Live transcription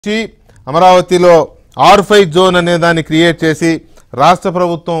అమరావతిలో R5 zone అనే దాన్ని క్రియేట్ చేసి రాష్ట్ర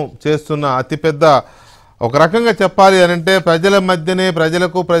ప్రభుత్వం చేస్తున్న అతిపెద్ద ఒక రకంగా చెప్పాలి అంటే ప్రజల మధ్యనే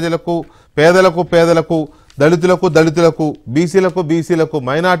ప్రజలకు పేదలకు దళితులకు బీసీలకు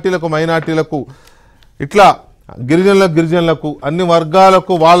మైనార్టీలకు ఇట్లా గిరిజనులకు అన్ని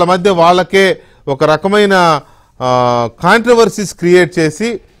వర్గాలకు వాళ్ళ మధ్య వాళ్ళకే ఒక రకమైన కాంట్రవర్సీస్ క్రియేట్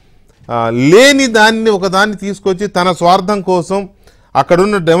చేసి లేని దాన్ని ఒకదాన్ని తీసుకొచ్చి తన స్వార్థం కోసం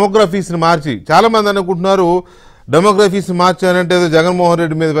అక్కడున్న డెమోగ్రఫీస్ని మార్చి చాలామంది అనుకుంటున్నారు డెమోగ్రఫీస్ని మార్చారంటే ఏదో జగన్మోహన్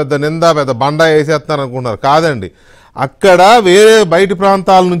రెడ్డి మీద పెద్ద నింద పెద్ద బండా వేసేస్తున్నారు అనుకుంటున్నారు. కాదండి, అక్కడ వేరే బయటి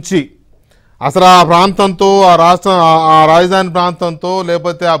ప్రాంతాల నుంచి అసలు ఆ ప్రాంతంతో ఆ రాజధాని ప్రాంతంతో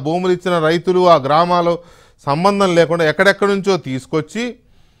లేకపోతే ఆ భూములు ఇచ్చిన రైతులు ఆ గ్రామాలు సంబంధం లేకుండా ఎక్కడెక్కడి నుంచో తీసుకొచ్చి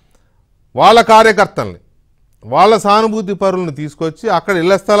వాళ్ళ కార్యకర్తల్ని వాళ్ళ సానుభూతి పరులను తీసుకొచ్చి అక్కడ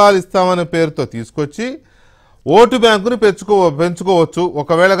ఇళ్ల స్థలాలు ఇస్తామనే పేరుతో తీసుకొచ్చి ఓటు బ్యాంకుని పెంచుకోవచ్చు.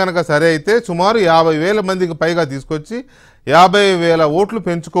 ఒకవేళ కనుక సరే అయితే సుమారు 50,000 మందికి పైగా తీసుకొచ్చి 50,000 ఓట్లు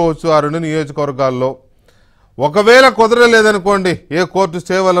పెంచుకోవచ్చు ఆ రెండు నియోజకవర్గాల్లో. ఒకవేళ కుదరలేదనుకోండి, ఏ కోర్టు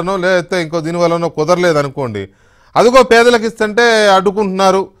స్టే వల్లనో లేకపోతే ఇంకో దీని వల్లనో కుదరలేదనుకోండి, అదిగో పేదలకు ఇస్తుంటే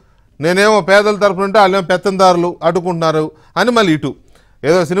అడ్డుకుంటున్నారు, నేనేమో పేదల తరఫున ఉంటే వాళ్ళేమో పెత్తందారులు అడ్డుకుంటున్నారు అని మళ్ళీ ఇటు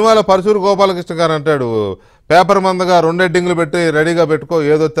ఏదో సినిమాలో పరశూరు గోపాలకృష్ణ గారు అంటాడు, పేపర్ మందగా 2 హెడ్డింగ్లు పెట్టి రెడీగా పెట్టుకో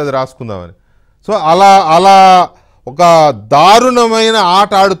ఏదొస్తే అది రాసుకుందామని. సో అలా ఒక దారుణమైన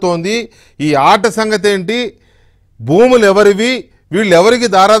ఆట ఆడుతోంది. ఈ ఆట సంగతి ఏంటి, భూములు ఎవరివి, వీళ్ళు ఎవరికి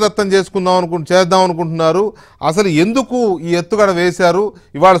దారాదత్తం చేద్దాం అనుకుంటున్నారు, అసలు ఎందుకు ఈ ఎత్తుగడ వేశారు,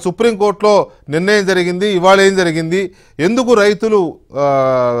 ఇవాళ సుప్రీంకోర్టులో నిర్ణయం జరిగింది, ఇవాళ ఏం జరిగింది, ఎందుకు రైతులు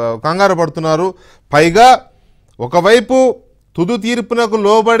కంగారు పడుతున్నారు, పైగా ఒకవైపు తుది తీర్పునకు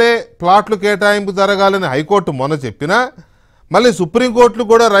లోబడే ప్లాట్లు కేటాయింపు జరగాలని హైకోర్టు మొన్న చెప్పినా మళ్ళీ సుప్రీంకోర్టులు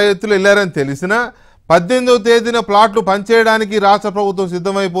కూడా రైతులు వెళ్ళారని తెలిసినా 18వ తేదీన ప్లాట్లు పనిచేయడానికి రాష్ట్ర ప్రభుత్వం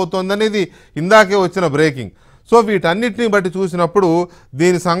సిద్ధమైపోతుందనేది ఇందాకే వచ్చిన బ్రేకింగ్. సో వీటన్నిటిని బట్టి చూసినప్పుడు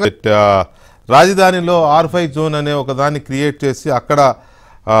దీని సంగతి రాజధానిలో R5 జోన్ అనే ఒక దాన్ని క్రియేట్ చేసి అక్కడ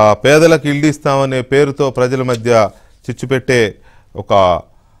పేదలకు ఇల్లు ఇస్తామనే పేరుతో ప్రజల మధ్య చిచ్చు పెట్టే ఒక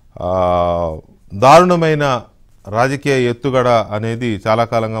దారుణమైన రాజకీయ ఎత్తుగడ అనేది చాలా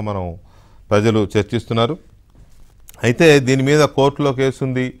కాలంగా మనం ప్రజలు చర్చిస్తున్నారు. అయితే దీని మీద కోర్టులో కేసు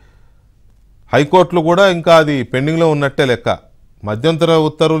ఉంది, హైకోర్టులో కూడా ఇంకా అది పెండింగ్లో ఉన్నట్టే లెక్క. మధ్యంతర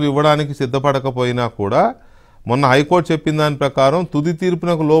ఉత్తర్వులు ఇవ్వడానికి సిద్ధపడకపోయినా కూడా మొన్న హైకోర్టు చెప్పిన దాని ప్రకారం తుది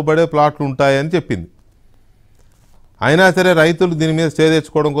తీర్పునకు లోబడే ప్లాట్లు ఉంటాయని చెప్పింది. అయినా సరే రైతులు దీని మీద స్టే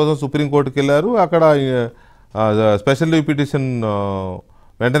తెచ్చుకోవడం కోసం సుప్రీంకోర్టుకి వెళ్ళారు. అక్కడ స్పెషల్ లీవ్ పిటిషన్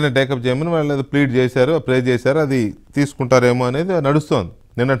వెంటనే టేకప్ చేయమని వాళ్ళు ప్లీడ్ చేశారు, ప్రే చేశారు. అది తీసుకుంటారేమో అనేది నడుస్తోంది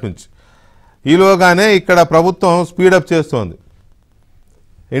నిన్నటి నుంచి. ఈలోగానే ఇక్కడ ప్రభుత్వం స్పీడప్ చేస్తోంది.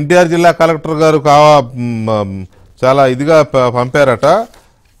 ఎన్టీఆర్ జిల్లా కలెక్టర్ గారు చాలా ఇదిగా పంపారట.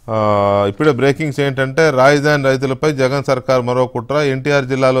 ఇప్పుడే బ్రేకింగ్స్ ఏంటంటే, రాజధాని రైతులపై జగన్ సర్కార్ మరో కుట్ర, ఎన్టీఆర్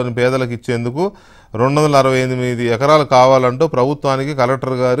జిల్లాలోని పేదలకు ఇచ్చేందుకు 268 ఎకరాలు కావాలంటూ ప్రభుత్వానికి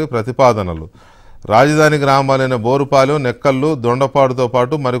కలెక్టర్ గారి ప్రతిపాదనలు. రాజధాని గ్రామాలైన బోరుపాలెం, నెక్కల్లు, దొండపాడుతో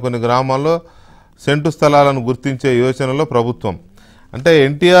పాటు మరికొన్ని గ్రామాల్లో సెంటు స్థలాలను గుర్తించే యోచనలో ప్రభుత్వం. అంటే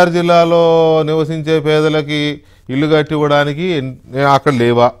ఎన్టీఆర్ జిల్లాలో నివసించే పేదలకి ఇల్లు కట్టి ఇవ్వడానికి అక్కడ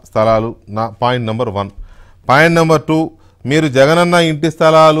లేవా స్థలాలు, పాయింట్ నెంబర్ 1. పాయింట్ నెంబర్ 2, మీరు జగనన్న ఇంటి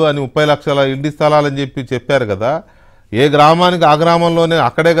స్థలాలు అని 30 లక్షల ఇంటి స్థలాలు అని చెప్పారు కదా, ఏ గ్రామానికి ఆ గ్రామంలోనే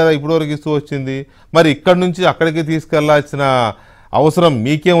అక్కడే కదా ఇప్పటివరకు ఇస్తూ వచ్చింది. మరి ఇక్కడి నుంచి అక్కడికి తీసుకెళ్లాల్సిన అవసరం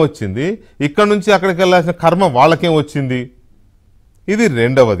మీకేం వచ్చింది, ఇక్కడి నుంచి అక్కడికి వెళ్ళాల్సిన కర్మ వాళ్ళకేం వచ్చింది, ఇది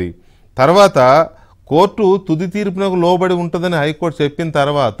రెండవది. తర్వాత కోర్టు తుది తీర్పునకు లోబడి ఉంటుందని హైకోర్టు చెప్పిన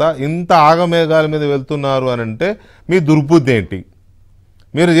తర్వాత ఇంత ఆగమేఘాల మీద వెళ్తున్నారు అని అంటే మీ దుర్బుద్ధి ఏంటి?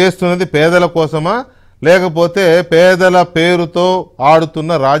 మీరు చేస్తున్నది పేదల కోసమా, లేకపోతే పేదల పేరుతో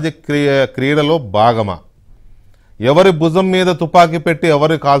ఆడుతున్న రాజకీయ క్రీడలో భాగమా? ఎవరి భుజం మీద తుపాకీ పెట్టి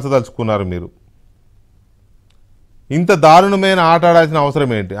ఎవరి కాల్చదలుచుకున్నారు మీరు? ఇంత దారుణమైన ఆట ఆడాల్సిన అవసరం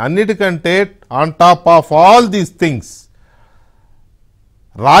ఏంటి? అన్నిటికంటే on top of all these things,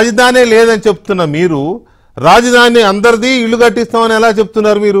 రాజధానే లేదని చెప్తున్న మీరు రాజధాని అందరిది ఇల్లు కట్టిస్తామని ఎలా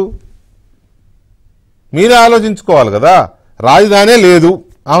చెప్తున్నారు? మీరే ఆలోచించుకోవాలి కదా. రాజధానే లేదు,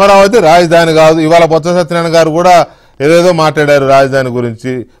 అమరావతి రాజధాని కాదు. ఇవాళ బొత్స సత్యనారాయణ గారు కూడా ఏదేదో మాట్లాడారు రాజధాని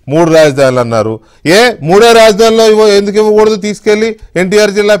గురించి, 3 రాజధానులు అన్నారు. 3 రాజధానిలో ఎందుకు ఇవ్వకూడదు? తీసుకెళ్ళి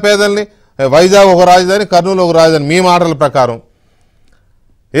ఎన్టీఆర్ జిల్లా పేదల్ని, వైజాగ్ ఒక రాజధాని, కర్నూలు ఒక రాజధాని, మీ మాటల ప్రకారం.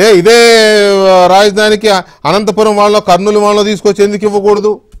 ఇదే రాజధానికి అనంతపురం వాళ్ళలో కర్నూలు వాళ్ళలో తీసుకొచ్చి ఎందుకు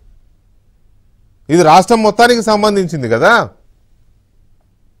ఇవ్వకూడదు? ఇది రాష్ట్రం మొత్తానికి సంబంధించింది కదా.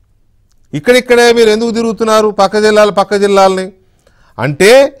 ఇక్కడిక్కడే మీరు ఎందుకు తిరుగుతున్నారు పక్క జిల్లాలని?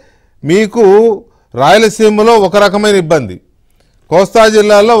 అంటే మీకు రాయలసీమలో ఒక రకమైన ఇబ్బంది, కోస్తా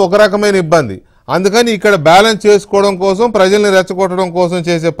జిల్లాల్లో ఒక రకమైన ఇబ్బంది. అందుకని ఇక్కడ బ్యాలెన్స్ చేసుకోవడం కోసం, ప్రజల్ని రెచ్చగొట్టడం కోసం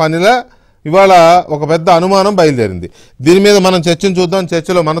చేసే పనిలా ఇవాళ ఒక పెద్ద అనుమానం బయలుదేరింది. దీని మీద మనం చర్చను చూద్దాం.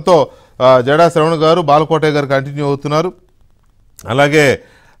 చర్చలో మనతో జడా శ్రవణ్ గారు, బాలకోటయ్య గారు కంటిన్యూ అవుతున్నారు. అలాగే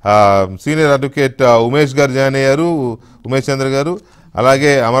సీనియర్ అడ్వకేట్ ఉమేష్ గారు జాయిన్ అయ్యారు, ఉమేష్ చంద్ర గారు.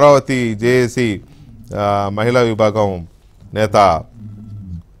 అలాగే అమరావతి జేఏసీ మహిళా విభాగం నేత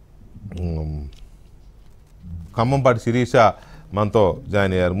ఖమ్మంపాటి శిరీష మనతో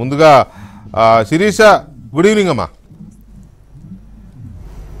జాయిన్ అయ్యారు. ముందుగా శిరీష, గుడ్ ఈవినింగ్ అమ్మా.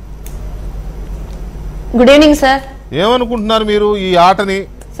 Good evening sir. ఏమనుకుంటున్నారు మీరు ఈ ఆటని?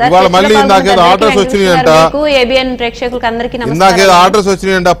 ఇవాళ మళ్ళీ ఇందాకేదో ఆర్డర్స్ వచ్చినాయంట, ఇందాకేదో ఆర్డర్స్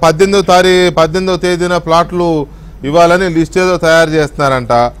వచ్చినాయంట. 18వ తేదీన ప్లాట్లు ఇవ్వాలని లిస్ట్ ఏదో తయారు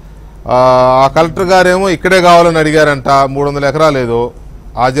చేస్తున్నారంట. ఆ కలెక్టర్ గారేమో ఇక్కడే కావాలని అడిగారంట, 300 ఎకరాలు ఏదో,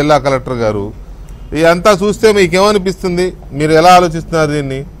 ఆ జిల్లా కలెక్టర్ గారు. ఇదంతా చూస్తే మీకేమనిపిస్తుంది? మీరు ఎలా ఆలోచిస్తున్నారు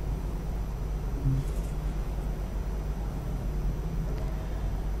దీన్ని?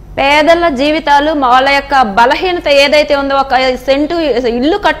 పేదల జీవితాలు, వాళ్ళ యొక్క బలహీనత ఏదైతే ఉందో, ఒక సెంటు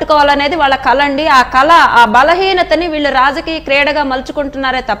ఇల్లు కట్టుకోవాలనేది వాళ్ళ కళ అండి. ఆ కళ, ఆ బలహీనతని వీళ్ళు రాజకీయ క్రీడగా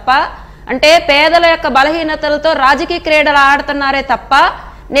మలుచుకుంటున్నారే తప్ప, అంటే పేదల యొక్క బలహీనతలతో రాజకీయ క్రీడలు ఆడుతున్నారే తప్ప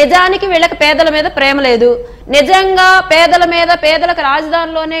నిజానికి వీళ్ళకి పేదల మీద ప్రేమ లేదు. నిజంగా పేదల మీద, పేదలకు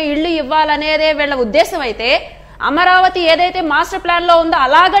రాజధానిలోనే ఇళ్లు ఇవ్వాలనేదే వీళ్ళ ఉద్దేశం అయితే, అమరావతి ఏదైతే మాస్టర్ ప్లాన్ లో ఉందో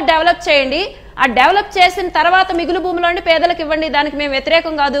అలాగా డెవలప్ చేయండి. ఆ డెవలప్ చేసిన తర్వాత మిగులు భూములోని పేదలకు ఇవ్వండి. దానికి మేము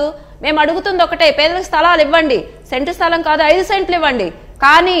వ్యతిరేకం కాదు. మేము అడుగుతుంది ఒకటే, పేదలకు స్థలాలు ఇవ్వండి. సెంటు స్థలం కాదు, 5 సెంట్లు ఇవ్వండి.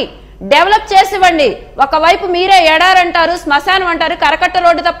 కానీ డెవలప్ చేసి ఇవ్వండి. ఒకవైపు మీరే ఎడారంటారు, శ్మశానం అంటారు, కరకట్ట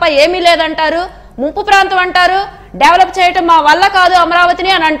రోడ్డు తప్ప ఏమీ లేదంటారు, ముంపు ప్రాంతం అంటారు, డెవలప్ చేయటం మా వల్ల కాదు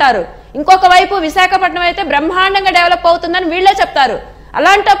అమరావతిని అని అంటారు. ఇంకొక వైపు విశాఖపట్నం అయితే బ్రహ్మాండంగా డెవలప్ అవుతుందని వీళ్ళే చెప్తారు.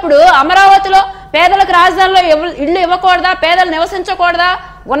 అలాంటప్పుడు అమరావతిలో పేదలకు రాజధానిలో ఇళ్లు ఇవ్వకూడదా? పేదలు నివసించకూడదా?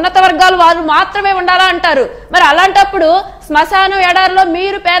 ఉన్నత వర్గాలు వాళ్ళు మాత్రమే ఉండాలా అంటారు. మరి అలాంటప్పుడు శ్మశానం, ఎడారిలో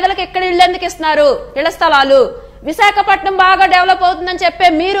మీరు పేదలకు ఎక్కడ ఇళ్ళు ఎందుకు ఇస్తున్నారు? ఇళ్ల స్థలాలు. విశాఖపట్నం బాగా డెవలప్ అవుతుందని చెప్పే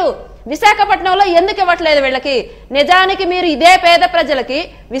మీరు విశాఖపట్నంలో ఎందుకు ఇవ్వట్లేదు వీళ్ళకి? నిజానికి మీరు ఇదే పేద ప్రజలకి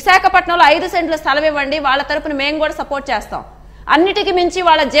విశాఖపట్నంలో 5 సెంట్ల స్థలం ఇవ్వండి. వాళ్ళ తరపున మేము కూడా సపోర్ట్ చేస్తాం. అన్నిటికీ మించి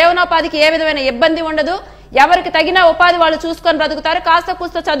వాళ్ళ జీవనోపాధికి ఏ విధమైన ఇబ్బంది ఉండదు. ఎవరికి తగిన ఉపాధి వాళ్ళు చూసుకొని బ్రతుకుతారు. కాస్త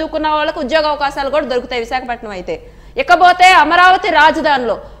కూస్త చదువుకున్న వాళ్ళకు ఉద్యోగ అవకాశాలు కూడా దొరుకుతాయి విశాఖపట్నం అయితే. ఇకపోతే అమరావతి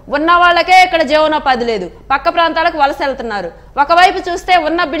రాజధానిలో ఉన్న వాళ్ళకే ఇక్కడ జీవనోపాధి లేదు, పక్క ప్రాంతాలకు వలస వెళ్తున్నారు. ఒకవైపు చూస్తే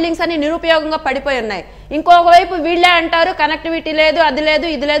ఉన్న బిల్డింగ్స్ అన్ని నిరుపయోగంగా పడిపోయి ఉన్నాయి. ఇంకొక వైపు వీళ్ళే అంటారు కనెక్టివిటీ లేదు, అది లేదు,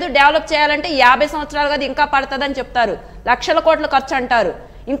 ఇది లేదు, డెవలప్ చేయాలంటే 50 సంవత్సరాలు కదా ఇంకా పడుతుందని చెప్తారు, లక్షల కోట్ల ఖర్చు అంటారు.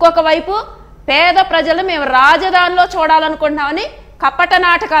 ఇంకొక వైపు పేద ప్రజలు మేము రాజధానిలో చూడాలనుకుంటున్నామని కపట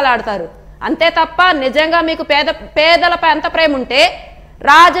నాటకాలు ఆడతారు. అంతే తప్ప నిజంగా మీకు పేదలపై అంత ప్రేమ ఉంటే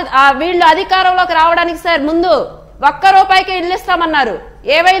వీళ్ళు అధికారంలోకి రావడానికి సార్ ముందు ₹1 ఇల్లు ఇస్తామన్నారు.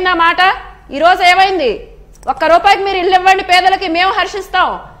 ఏమైందా మాట? ఈరోజు ఏమైంది? ₹1 మీరు ఇల్లు ఇవ్వండి పేదలకి, మేము హర్షిస్తాం.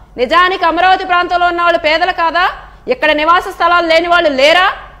 నిజానికి అమరావతి ప్రాంతంలో ఉన్న వాళ్ళు పేదలు కాదా? ఇక్కడ నివాస స్థలాలు లేని వాళ్ళు లేరా?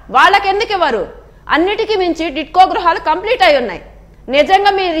 వాళ్ళకి ఎందుకు ఇవ్వరు? అన్నిటికీ మించి టిట్కో గృహాలు కంప్లీట్ అయి ఉన్నాయి.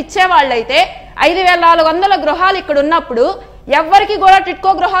 నిజంగా మీరు ఇచ్చే వాళ్ళైతే 5400 గృహాలు ఇక్కడ ఉన్నప్పుడు ఎవ్వరికి కూడా టిట్కో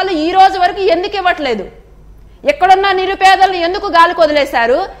గృహాలు ఈ రోజు వరకు ఎందుకు ఇవ్వట్లేదు? ఎక్కడున్న నిరుపేదలను ఎందుకు గాలికి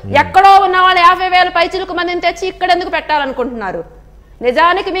వదిలేశారు? ఎక్కడో ఉన్న వాళ్ళు 50,000 పైచిలకు మందిని తెచ్చి ఇక్కడ ఎందుకు పెట్టాలనుకుంటున్నారు?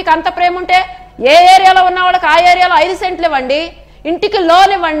 నిజానికి మీకు అంత ప్రేమ ఉంటే ఏ ఏరియాలో ఉన్న వాళ్ళకి ఆ ఏరియాలో 5 సెంట్లు ఇవ్వండి, ఇంటికి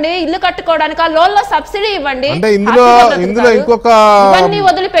లోన్ ఇవ్వండి, ఇల్లు కట్టుకోవడానికి ఆ లోన్ లో సబ్సిడీ ఇవ్వండి. అంటే ఇందులో ఇంకొక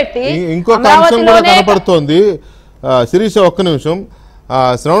వదిలిపెట్టి ఇంకొక అంశం కూడా కనపడుతోంది. శిరీష, ఒక్క నిమిషం.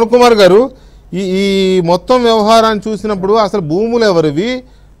 శ్రవణ్ కుమార్ గారు, ఈ మొత్తం వ్యవహారాన్ని చూసినప్పుడు అసలు భూములు ఎవరివి?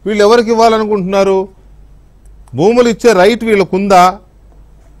 వీళ్ళు ఎవరికి ఇవ్వాలనుకుంటున్నారు? భూములు ఇచ్చే రైట్ వీళ్ళకుందా?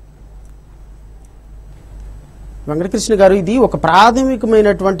 వెంకటకృష్ణ గారు, ఇది ఒక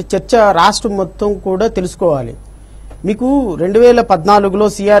ప్రాథమికమైనటువంటి చర్చ రాష్ట్రం మొత్తం కూడా తెలుసుకోవాలి. మీకు 2014లో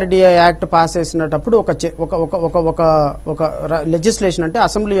CRDA యాక్ట్ పాస్ చేసినప్పుడు ఒక లెజిస్లేషన్, అంటే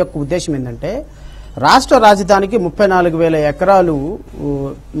అసెంబ్లీ యొక్క ఉద్దేశం ఏంటంటే రాష్ట్ర రాజధానికి 34,000 ఎకరాలు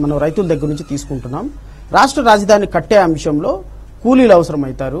మనం రైతుల దగ్గర నుంచి తీసుకుంటున్నాం. రాష్ట్ర రాజధాని కట్టే అంశంలో కూలీలు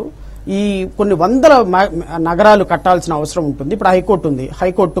అవసరమవుతారు. ఈ కొన్ని వందల నగరాలు కట్టాల్సిన అవసరం ఉంటుంది. ఇప్పుడు హైకోర్టు ఉంది,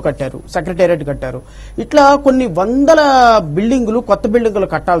 హైకోర్టు కట్టారు, సెక్రటేరియట్ కట్టారు. ఇట్లా కొన్ని వందల బిల్డింగులు, కొత్త బిల్డింగులు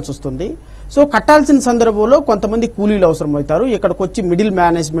కట్టాల్సి వస్తుంది. సో కట్టాల్సిన సందర్భంలో కొంతమంది కూలీలు అవసరమవుతారు. ఇక్కడికి వచ్చి మిడిల్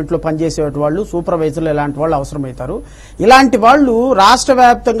మేనేజ్మెంట్ లో పనిచేసే వాళ్ళు, సూపర్వైజర్లు ఇలాంటి వాళ్ళు అవసరమవుతారు. ఇలాంటి వాళ్ళు రాష్ట్ర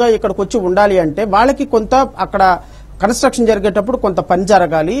వ్యాప్తంగా ఇక్కడికి వచ్చి ఉండాలి అంటే వాళ్ళకి కొంత అక్కడ కన్స్ట్రక్షన్ జరిగేటప్పుడు కొంత పని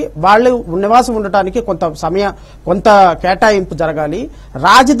జరగాలి, వాళ్ళు నివాసం ఉండటానికి కొంత కేటాయింపు జరగాలి.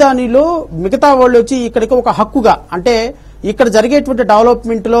 రాజధానిలో మిగతా వాళ్ళు వచ్చి ఇక్కడికి ఒక హక్కుగా, అంటే ఇక్కడ జరిగేటువంటి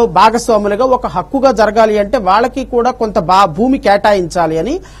డెవలప్మెంట్ లో భాగస్వాములుగా ఒక హక్కుగా జరగాలి అంటే వాళ్ళకి కూడా కొంత భూమి కేటాయించాలి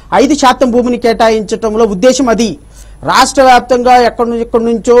అని 5% భూమిని కేటాయించడంలో ఉద్దేశం అది. రాష్ట్ర వ్యాప్తంగా ఎక్కడి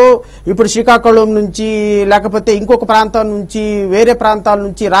నుంచో ఇప్పుడు శ్రీకాకుళం నుంచి లేకపోతే ఇంకొక ప్రాంతం నుంచి వేరే ప్రాంతాల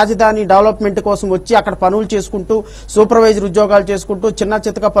నుంచి రాజధాని డెవలప్మెంట్ కోసం వచ్చి అక్కడ పనులు చేసుకుంటూ సూపర్వైజర్ ఉద్యోగాలు చేసుకుంటూ చిన్న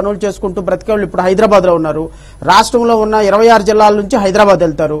చిత్తగా పనులు చేసుకుంటూ బ్రతికేవాళ్ళు ఇప్పుడు హైదరాబాద్ లో ఉన్నారు. రాష్ట్రంలో ఉన్న 26 జిల్లాల నుంచి హైదరాబాద్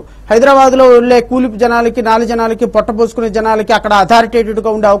వెళ్తారు. హైదరాబాద్ లో వెళ్లే కూలి జనాలకి 4 జనాలకి పొట్టపోసుకునే జనాలకి అక్కడ అథారిటేటివ్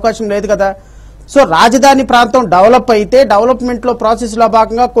గా ఉండే అవకాశం లేదు కదా. సో రాజధాని ప్రాంతం డెవలప్ అయితే డెవలప్మెంట్ లో ప్రాసెస్ లో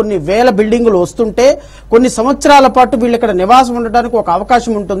భాగంగా కొన్ని వేల బిల్డింగులు వస్తుంటే కొన్ని సంవత్సరాల పాటు వీళ్ళు ఇక్కడ నివాసం ఉండడానికి ఒక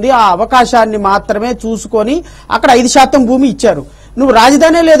అవకాశం ఉంటుంది. ఆ అవకాశాన్ని మాత్రమే చూసుకొని అక్కడ 5% భూమి ఇచ్చారు. నువ్వు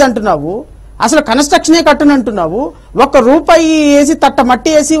రాజధానే లేదంటున్నావు, అసలు కన్స్ట్రక్షనే కట్టనంటున్నావు. ₹1 వేసి తట్ట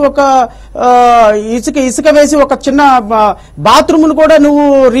మట్టి వేసి ఒక ఇసుక వేసి ఒక చిన్న బాత్రూమ్ ను కూడా నువ్వు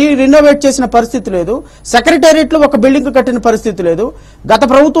రినోవేట్ చేసిన పరిస్థితి లేదు. సెక్రటేరియట్ లో ఒక బిల్డింగ్ కట్టిన పరిస్థితి లేదు. గత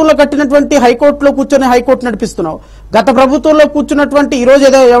ప్రభుత్వంలో కట్టినటువంటి హైకోర్టులో కూర్చొని హైకోర్టు నడిపిస్తున్నావు. గత ప్రభుత్వంలో కూర్చున్నటువంటి ఈ రోజు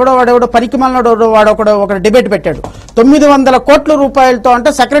ఏదో వాడెవడో పనికిమాలినోడు ఒక డిబేట్ పెట్టాడు. 900 కోట్ల రూపాయలతో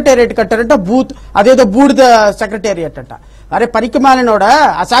అంటే సెక్రటేరియట్ కట్టారంట, అదేదో బూడిద సెక్రటేరియట్ అంట. అరే పనికిమాలినోడా,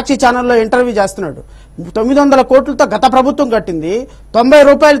 ఆ సాక్షి ఛానల్లో ఇంటర్వ్యూ చేస్తున్నాడు. 900 కోట్లతో గత ప్రభుత్వం కట్టింది, 90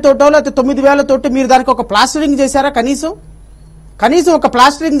 రూపాయలతోటో లేకపోతే 9,000తోటి మీరు దానికి ఒక ప్లాస్టరింగ్ చేశారా? కనీసం ఒక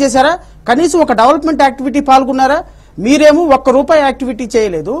ప్లాస్టరింగ్ చేశారా? కనీసం ఒక డెవలప్మెంట్ యాక్టివిటీ పాల్గొన్నారా? మీరేమో ₹1 యాక్టివిటీ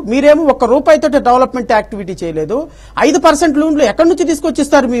చేయలేదు, మీరేమో ₹1 తోటి డెవలప్మెంట్ యాక్టివిటీ చేయలేదు. 5% లోన్లు ఎక్కడి నుంచి తీసుకొచ్చి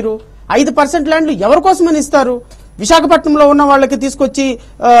ఇస్తారు మీరు? 5% ల్యాండ్లు ఎవరి కోసమని ఇస్తారు? విశాఖపట్నంలో ఉన్న వాళ్ళకి తీసుకొచ్చి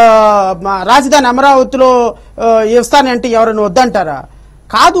రాజధాని అమరావతిలో ఇస్తానంటే ఎవరైనా వద్దంటారా?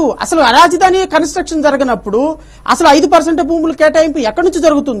 కాదు. అసలు రాజధాని కన్స్ట్రక్షన్ జరగనప్పుడు అసలు 5% భూములు కేటాయింపు ఎక్కడి నుంచి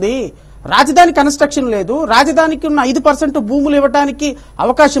జరుగుతుంది? రాజధాని కన్స్ట్రక్షన్ లేదు, రాజధానికి ఉన్న 5% భూములు ఇవ్వడానికి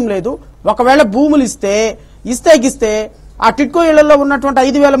అవకాశం లేదు. ఒకవేళ భూములు ఇస్తే ఆ టిట్కో ఇళ్లలో ఉన్నటువంటి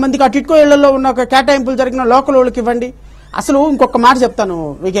 5,000 మందికి ఆ టిట్కో ఇళ్లలో ఉన్న కేటాయింపులు జరిగిన లోకల్ వాళ్ళకి ఇవ్వండి. అసలు ఇంకొక మాట చెప్తాను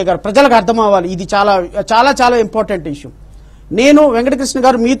వికే గారు, ప్రజలకు అర్థం అవ్వాలి. ఇది చాలా చాలా చాలా ఇంపార్టెంట్ ఇష్యూ. నేను వెంకటకృష్ణ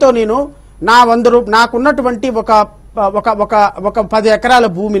గారు మీతో నేను నాకున్నటువంటి ఒక 10 ఎకరాల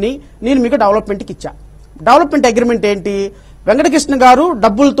భూమిని నేను మీకు డెవలప్మెంట్కి ఇచ్చా. డెవలప్మెంట్ అగ్రిమెంట్ ఏంటి? వెంకటకృష్ణ గారు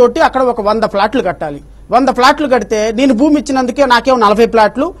డబ్బులతోటి అక్కడ ఒక 100 ఫ్లాట్లు కట్టాలి. 100 ఫ్లాట్లు కడితే నేను భూమి ఇచ్చినందుకే నాకేమో 40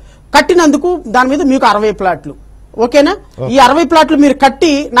 ఫ్లాట్లు, కట్టినందుకు దాని మీద మీకు 60 ఫ్లాట్లు. ఓకేనా? ఈ 60 ఫ్లాట్లు మీరు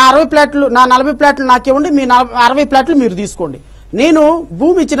కట్టి నా 40 ఫ్లాట్లు నాకేవ్వండి, మీ 60 ఫ్లాట్లు మీరు తీసుకోండి. నేను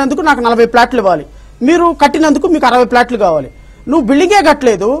భూమి ఇచ్చినందుకు నాకు 40 ఫ్లాట్లు ఇవ్వాలి, మీరు కట్టినందుకు మీకు 60 ఫ్లాట్లు కావాలి. నువ్వు బిల్డింగే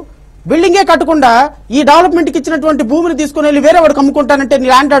కట్టలేదు, బిల్డింగే కట్టకుండా ఈ డెవలప్మెంట్ కి ఇచ్చినటువంటి భూమిని తీసుకుని వెళ్ళి వేరే వాడికి అమ్ముకుంటానంటే నీ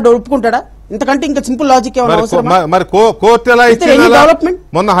ల్యాండ్ లార్డ్ ఒప్పుకుంటాడా? ఇంతకంటే ఇంకా సింపుల్ లాజిక్ ఏమైనా అవసరమా? మరి కోర్టు ఎలా ఇచ్చింది? డెవలప్మెంట్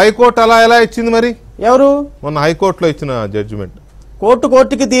మొన్న హైకోర్టు ఎలా ఇచ్చింది? మరి ఎవరు మొన్న హైకోర్టులో ఇచ్చిన జడ్జిమెంట్?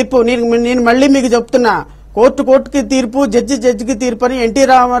 కోర్టుకి తీర్పు నేను మళ్ళీ మీకు చెప్తున్నా. కోర్టుకి తీర్పు, జడ్జికి తీర్పు అని ఎన్టీ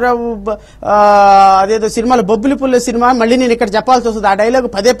రామారావు అదేదో సినిమాలో బొబ్బిలి పుల్ల సినిమా మళ్ళీ నేను ఇక్కడ చెప్పాల్సి వస్తుంది. ఆ డైలాగ్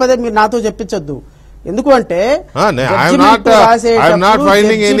పదే మీరు నాతో చెప్పించొద్దు. ఎందుకు అంటే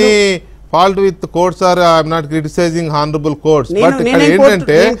fault with courts or I am not criticizing honorable courts, but ఇక్కడ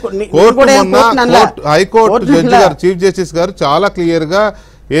ఏంటంటే హైకోర్టు జడ్జి గారు, చీఫ్ జస్టిస్ గారు చాలా క్లియర్ గా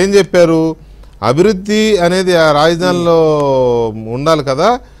ఏం చెప్పారు? అభివృద్ధి అనేది ఆ రాజధానిలో ఉండాలి కదా,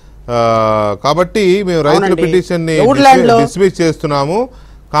 కాబట్టి మేము రైతుల పిటిషన్ ని డిస్మిస్ చేస్తున్నాము,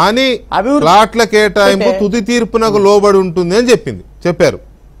 కానీ ప్లాట్ల కేటాయింపు తుది తీర్పునకు లోబడి ఉంటుంది అని చెప్పారు.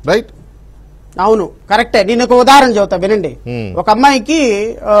 రైట్? అవును, కరెక్టే. నేను ఒక ఉదాహరణ చెబుతా వినండి. ఒక అమ్మాయికి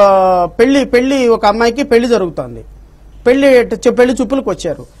ఒక అమ్మాయికి పెళ్లి జరుగుతుంది. పెళ్లి చూపులకు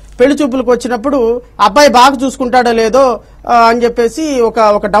వచ్చారు. పెళ్లి చూపులకు వచ్చినప్పుడు అబ్బాయి బాగా చూసుకుంటాడో లేదో అని చెప్పేసి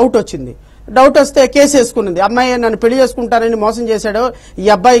ఒక డౌట్ వచ్చింది. డౌట్ వస్తే కేసు వేసుకున్నది. అమ్మాయి నన్ను పెళ్లి చేసుకుంటానని మోసం చేశాడు, ఈ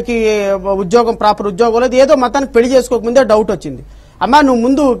అబ్బాయికి ప్రాపర్ ఉద్యోగం లేదు, ఏదో మొత్తానికి పెళ్లి చేసుకోకముందే డౌట్ వచ్చింది. అమ్మా నువ్వు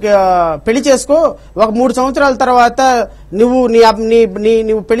ముందు పెళ్లి చేసుకో, ఒక 3 సంవత్సరాల తర్వాత నువ్వు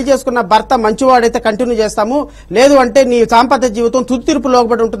పెళ్లి చేసుకున్న భర్త మంచివాడైతే కంటిన్యూ చేస్తాము, లేదు అంటే నీ దాంపత్య జీవితం తుది తీర్పు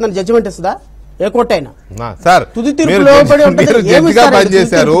లోబడి ఉంటుందని జడ్జిమెంట్ ఇస్తుందా ఏ కోర్టు అయినా? సార్ తుది తీర్పు లోబడి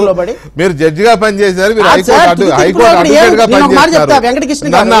మీరు జడ్జిగా పనిచేశారు,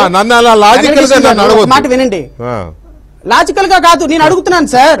 మాట వినండి. లాజికల్ గా కాదు నేను అడుగుతున్నాను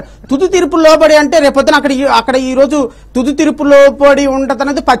సార్. తుది తీర్పు లోబడి అంటే రేపొద్దున అక్కడ ఈ రోజు తుది తీర్పు లోబడి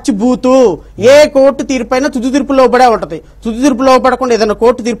ఉంటదన్నది పచ్చి బూతు. ఏ కోర్టు తీర్పు అయినా తుది తీర్పు లోబడే ఉంటది. తుది తీర్పు లోబడకుండా ఏదైనా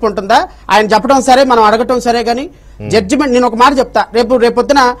కోర్టు తీర్పు ఉంటుందా? ఆయన చెప్పడం సరే, మనం అడగటం సరే, గానీ జడ్జిమెంట్. నేను ఒక మాట చెప్తా.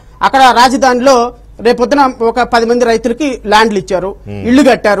 రేపొద్దున అక్కడ రాజధానిలో రేపొద్దున ఒక 10 మంది రైతులకి ల్యాండ్లు ఇచ్చారు, ఇళ్లు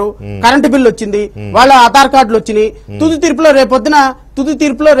కట్టారు, కరెంటు బిల్లు వచ్చింది, వాళ్ళ ఆధార్ కార్డులు వచ్చినాయి. తుది తీర్పులో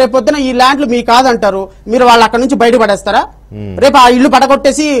రేపొద్దున ఈ ల్యాండ్లు మీ కాదంటారు, మీరు వాళ్ళు అక్కడ నుంచి బయట పడేస్తారా? రేపు ఆ ఇల్లు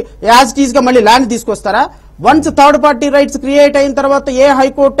పడగొట్టేసి యాజ్ టీజ్ గా మళ్ళీ ల్యాండ్ తీసుకొస్తారా? Once third party rights create అయిన తర్వాత ఏ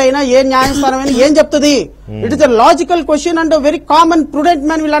హైకోర్టు అయినా ఏ న్యాయస్థానం అయినా ఏం చెప్తుంది? It is a logical question and very common prudent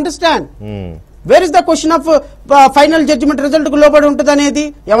man will understand. Where is the question of final judgement result కు లోబడి ఉంటుంది అనేది?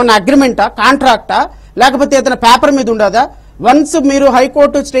 ఏమన్నా అగ్రిమెంటా, కాంట్రాక్టా, లేకపోతే ఏదైనా పేపర్ మీద ఉండదా? వన్స్ మీరు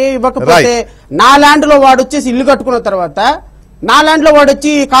హైకోర్టు స్టే ఇవ్వకపోతే నా ల్యాండ్ లో వాడు వచ్చేసి ఇల్లు కట్టుకున్న తర్వాత, నా ల్యాండ్ లో వాడు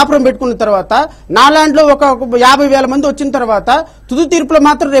వచ్చి కాపురం పెట్టుకున్న తర్వాత, నా ల్యాండ్ లో ఒక 50,000 మంది వచ్చిన తర్వాత తుది తీర్పులో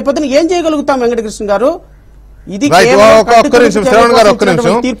మాత్రం రేపొద్దున ఏం చేయగలుగుతాం వెంకటకృష్ణ గారు? ఇది శ్రవణ్ గారు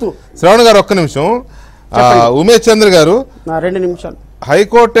ఒక్క నిమిషం. ఉమేష్ చంద్ర గారు 2 నిమిషాలు.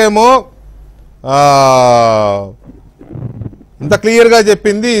 హైకోర్టు ఏమో ఇంత క్లియర్ గా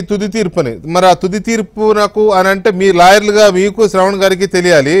చెప్పింది తుది తీర్పుని. మరి ఆ తుది తీర్పు నాకు అని అంటే మీ లాయర్లుగా మీకు శ్రవణ్ గారికి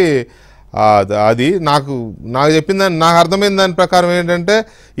తెలియాలి. అది నాకు చెప్పిన దాన్ని, నాకు అర్థమైన దాని ప్రకారం ఏంటంటే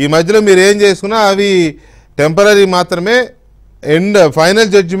ఈ మధ్యలో మీరు ఏం చేసుకున్నా అవి టెంపరీ మాత్రమే. ఎండ్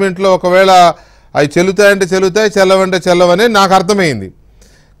ఫైనల్ జడ్జిమెంట్లో ఒకవేళ అవి చెల్లుతాయంటే చెల్లుతాయి, చెల్లవంటే చెల్లవని నాకు అర్థమైంది.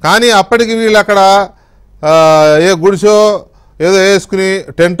 కానీ అప్పటికి వీళ్ళు అక్కడ ఏ గుడిసో ఏదో వేసుకుని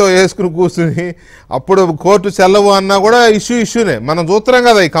టెంటో వేసుకుని కూర్చుని అప్పుడు కోర్టు చెల్లవు అన్నా కూడా ఇష్యూనే. మనం చూస్తున్నాం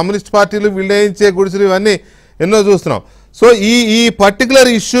కదా, ఈ కమ్యూనిస్ట్ పార్టీలు వీళ్ళు వేయించే గుడిసెలు ఇవన్నీ ఎన్నో చూస్తున్నాం. సో ఈ పర్టికులర్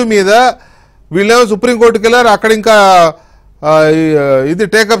ఇష్యూ మీద వీళ్ళేమో సుప్రీంకోర్టుకి వెళ్ళారు. అక్కడ ఇంకా ఇది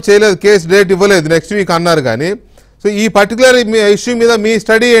టేకప్ చేయలేదు, కేసు డేట్ ఇవ్వలేదు, నెక్స్ట్ వీక్ అన్నారు. కానీ సో ఈ పర్టికులర్ ఇష్యూ మీద మీ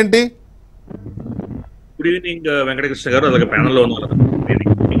స్టడీ ఏంటి? గుడ్ ఈవినింగ్ వెంకటకృష్ణ గారు, అలాగే ప్యానల్లో ఉన్న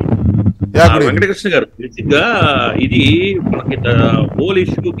వెంకటకృష్ణ గారు. బేసిక్ గా ఇది మనకి హోల్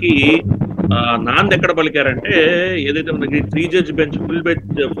ఇష్యూకి నాంది ఎక్కడ పలికారంటే, ఏదైతే మనకి 3 judge bench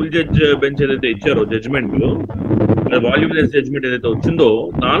full judge bench ఏదైతే ఇచ్చారో జడ్జిమెంట్, వాల్యూమినస్ జడ్జిమెంట్ ఏదైతే వచ్చిందో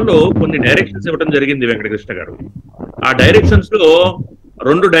దానిలో కొన్ని డైరెక్షన్స్ ఇవ్వడం జరిగింది వెంకటకృష్ణ గారు. ఆ డైరెక్షన్స్ లో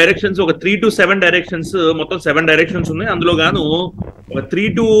 2 డైరెక్షన్స్, ఒక 3 to 7 డైరెక్షన్స్, మొత్తం 7 డైరెక్షన్స్ ఉన్నాయి. అందులో గాను ఒక 3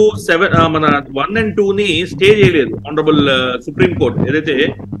 to 7 మన 1 and 2 ని స్టే చేయలేదు ఆనరబుల్ సుప్రీం కోర్ట్. ఏదైతే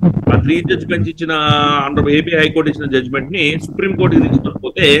ఆ 3 జడ్జ్ బెంచ్ ఇచ్చిన ఆనరబుల్ ఏపీ హైకోర్టు ఇచ్చిన జడ్జిమెంట్ ని సుప్రీం కోర్టుకి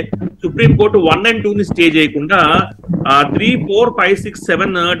తీసుకపోతే సుప్రీం కోర్టు 1 and 2 ని స్టే చేయకుండా 3, 4, 5, 6,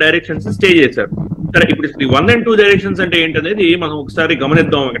 7 డైరెక్షన్స్ స్టే చేశారు. సరే, ఇప్పుడు 1 and 2 డైరెక్షన్స్ అంటే ఏంటనేది మనం ఒకసారి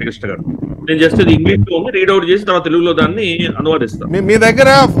గమనిద్దాం వెంకటకృష్ణ గారు. నేను జస్ట్ అది ఇంగ్లీష్ లో రీడ్ అవుట్ చేసి తర్వాత తెలుగులో దాన్ని అనువాదిస్తాను. మీ దగ్గర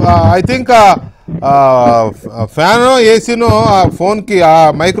ఐ థింక్ ఫ్యాన్ ఏసీనో ఫోన్ కి ఆ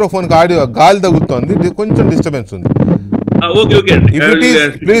మైక్రోఫోన్ కి ఆడియో గాలి తగ్గుతోంది, కొంచెం డిస్టర్బెన్స్ ఉంది. ఓకే ఓకే అండి,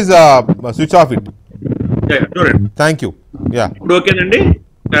 please switch off it. Thank you. Yeah, ఇప్పుడు ఓకేనండి,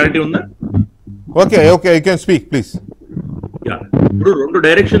 క్లారిటీ ఉందా? Okay okay, you can speak please. ఇప్పుడు 2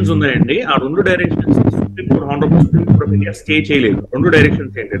 డైరెక్షన్స్ ఉన్నాయండి. ఆ 2 డైరెక్షన్స్ సుప్రీం కోర్ట్ స్టే చేయలేదు. 2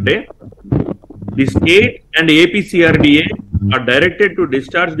 డైరెక్షన్స్ ఏంటంటే, the state and APCRDA are directed to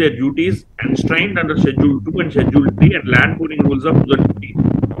discharge their duties enshrined under Schedule 2 and Schedule 3 and land pooling rules of 2015.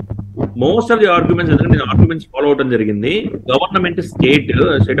 Most of the arguments, arguments follow అవడం జరిగింది. Government state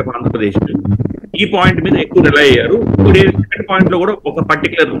of Andhra Pradesh ఈ point మీద ఎక్కువ rely అయ్యారు. Second point లో కూడా ఒక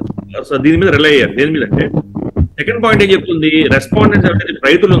particular దీని మీద రిలై అయ్యారు. దేని మీద అంటే, సెకండ్ పాయింట్ ఏం చెప్తుంది, రెస్పాండెంట్స్ ఎవరైతే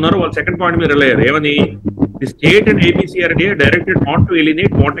రైతులు ఉన్నారో వాళ్ళు సెకండ్ పాయింట్ మీద రిలై అయ్యారు. ఏమని, the state and APCRDA directed not to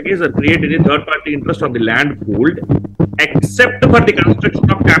alienate mortgages or create any third party interest on the land pooled except for the construction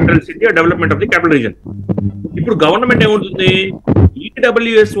of capital city or development of the capital region. ఇప్పుడు government ఏముంటుంది,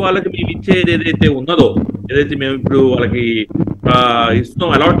 EWS వాళ్ళకి మేము ఇచ్చేది ఏదైతే ఉన్నదో, ఏదైతే మేము ఇప్పుడు వాళ్ళకి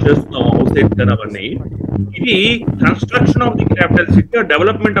ఇస్తున్నాం, అలాట్ చేస్తున్నాం హౌస్ రేట్స్ అవన్నీ, ఇది construction of the capital city are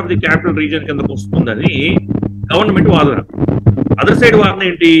development of the capital region కిందకు వస్తుందని గవర్నమెంట్ వాదన. అదర్ సైడ్ వాదన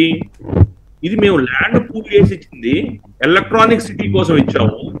ఏంటి, ఇది మేము ల్యాండ్ పూల్ చేసి ఇచ్చింది, ఎలక్ట్రానిక్ సిటీ కోసం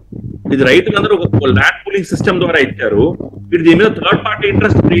ఇచ్చాము, ఇది రైతులందరూ ఒక ల్యాండ్ పూలింగ్ సిస్టమ్ ద్వారా ఇచ్చారు, మీరు దీని మీద థర్డ్ పార్టీ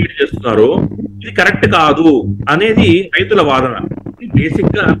ఇంట్రెస్ట్ క్రియేట్ చేస్తున్నారు, ఇది కరెక్ట్ కాదు అనేది రైతుల వాదన.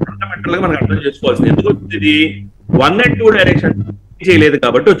 బేసిక్ గా ఫండమెంటల్ గా మనకు అర్థం చేసుకోవాల్సింది. ఎందుకు వచ్చింది, ఇది 1 and 2 డైరెక్షన్ చేయలేదు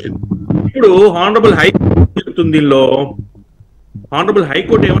కాబట్టి వచ్చింది. ఇప్పుడు హానరబుల్ హైకోర్టు చెప్తుంది, దీనిలో హానరబుల్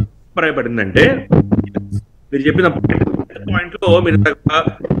హైకోర్టు ఏమని అభిప్రాయపడిందంటే, మీరు చెప్పిన పాయింట్ లో మీరు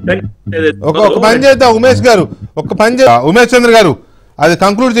ఒక పని చేద్దాం ఉమేష్ గారు, ఒక పని చేద్దాం ఉమేష్ చంద్ర గారు, అది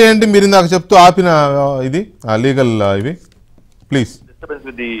కంక్లూడ్ చేయండి. మీరు ఇందాక చెప్తూ ఆపిన ఇది లీగల్ ఇవి ప్లీజ్.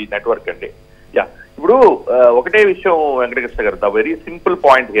 నెట్వర్క్ అండి. యా, ఇప్పుడు ఒకటే విషయం వెంకటకృష్ణ గారు, the very simple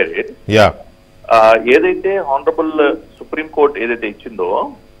point here. Yeah, ఏదైతే హానరబుల్ సుప్రీం కోర్ట్ ఏదైతే ఇచ్చిందో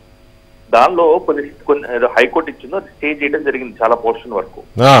దానిలో కొన్ని హైకోర్టు ఇచ్చిందో స్టే చేయడం జరిగింది చాలా పోర్షన్ వరకు.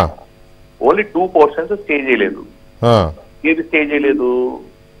 ఓన్లీ 2 పోర్షన్స్ స్టే చేయలేదు. ఏది స్టే చేయలేదు,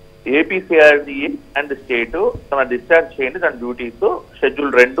 APCRDA అండ్ స్టేట్ తన డిశ్చార్జ్ చేయండి తన డ్యూటీస్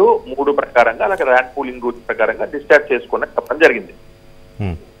షెడ్యూల్ 2, 3 ప్రకారంగా, అలాగే ల్యాండ్ పూలింగ్ రూల్స్ ప్రకారంగా డిశ్చార్జ్ చేసుకుని చెప్పడం జరిగింది.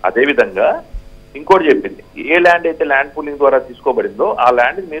 అదేవిధంగా ఇంకోటి చెప్పింది, ఏ ల్యాండ్ అయితే ల్యాండ్ పూలింగ్ ద్వారా తీసుకోబడిందో ఆ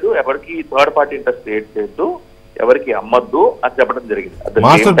ల్యాండ్ మీరు ఎవరికి థర్డ్ పార్టీ ఇంట్రెస్ట్ క్రియేట్ చేయొద్దు, ఎవరికి అమ్మద్దు అని చెప్పడం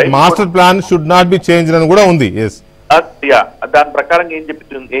జరిగింది. Master plan should not be change అని కూడా ఉంది. దాని ప్రకారం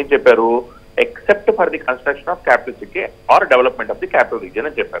ఏం చెప్పారు, except for the construction of capital city are development of the capital region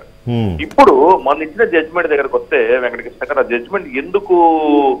అని చెప్పారు. ఇప్పుడు మొన్న ఇచ్చిన జడ్జిమెంట్ దగ్గరకు వస్తే వెంకటకృష్ణ గారు, ఆ జడ్జిమెంట్ ఎందుకు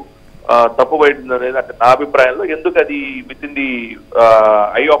తప్పుబడింది అనేది అంటే నా అభిప్రాయంలో ఎందుకు అది with in the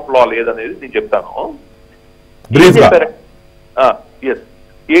I of law లేదనేది నేను చెప్తాను.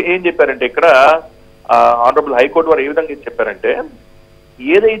 ఏం చెప్పారంటే ఇక్కడ ఆనరబుల్ హైకోర్టు వారు ఏ విధంగా చెప్పారంటే,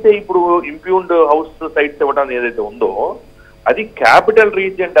 ఏదైతే ఇప్పుడు ఇంప్యూన్డ్ హౌస్ సైట్స్ ఇవ్వడం ఏదైతే ఉందో అది క్యాపిటల్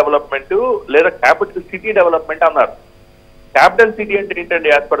రీజియన్ డెవలప్మెంట్ లేదా క్యాపిటల్ సిటీ డెవలప్మెంట్ అన్నారు. క్యాపిటల్ సిటీ అంటే ఏంటంటే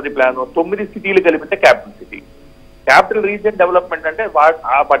యాజ్ పర్ ది ప్లాన్ 9 సిటీలు కలిపితే capital city. Capital region development అంటే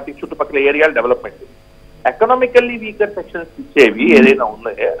వాటి చుట్టుపక్కల ఏరియాల డెవలప్మెంట్. ఎకనామికల్లీ వీకర్ సెక్షన్స్ ఇచ్చేవి ఏదైనా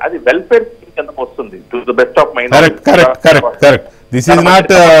ఉన్నాయో అది వెల్ఫేర్ స్కీమ్ కింద వస్తుంది. To the best of my knowledge. Correct. This is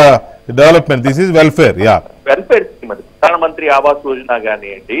not development, this is welfare. Welfare scheme అది. ప్రధానమంత్రి ఆవాస్ యోజన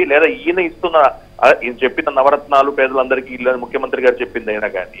కానివ్వండి, లేదా ఈయన ఇస్తున్న చెప్పిన నవరత్నాలు పేదలందరికీ ఇల్లు ముఖ్యమంత్రి గారు చెప్పింది అయినా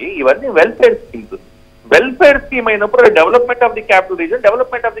కానీ ఇవన్నీ వెల్ఫేర్ స్కీమ్స్. వెల్ఫేర్ స్కీమ్ అయినప్పుడు development of the capital region,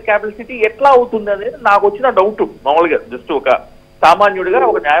 development of the capital city ఎట్లా అవుతుంది అనేది నాకు వచ్చిన డౌట్. మామూలుగా జస్ట్ ఒక సామాన్యుడిగా,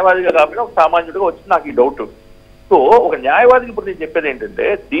 ఒక న్యాయవాదిగా కాకుండా ఒక సామాన్యుడిగా వచ్చిన నాకు ఈ డౌట్. సో ఒక న్యాయవాదికి ఇప్పుడు నేను చెప్పేది ఏంటంటే,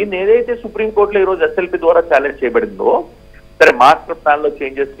 దీన్ని ఏదైతే సుప్రీంకోర్టులో ఈరోజు ఎస్ఎల్పి ద్వారా ఛాలెంజ్ చేయబడిందో, సరే మాస్టర్ ప్లాన్ లో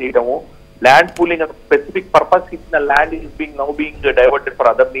చేంజెస్ చేయడము, ల్యాండ్ పూలింగ్ స్పెసిఫిక్ పర్పస్ ఇచ్చిన land is being diverted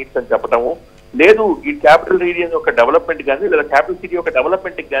for other needs అని చెప్పడము, లేదు ఈ క్యాపిటల్ రీజియన్ యొక్క డెవలప్మెంట్ కానీ లేదా క్యాపిటల్ సిటీ యొక్క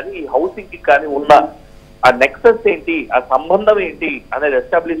డెవలప్మెంట్ కానీ ఈ హౌసింగ్ కి కానీ ఉన్న ఆ నెక్సస్ ఏంటి, ఆ సంబంధం ఏంటి అనేది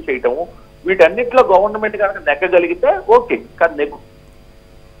ఎస్టాబ్లిష్ చేయటము, వీటన్నిటిలో గవర్నమెంట్ కనుక నెగ్గగలిగితే ఓకే. కానీ నెగ్గు.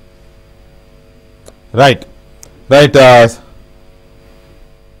 రైట్.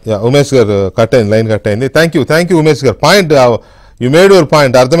 ఉమేష్ గారు కట్ అయింది, లైన్ కట్ అయింది. థ్యాంక్ యూ ఉమేష్ గారు. Point you made your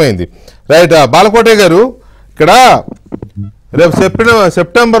point, అర్థమైంది. రైట్. బాలకోటే గారు, ఇక్కడ రేపు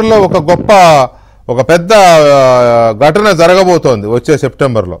సెప్టెంబర్లో ఒక పెద్ద ఘటన జరగబోతోంది వచ్చే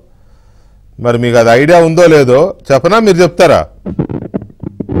సెప్టెంబర్లో. మరి మీకు అది ఐడియా ఉందో లేదో చెప్పనా, మీరు చెప్తారా?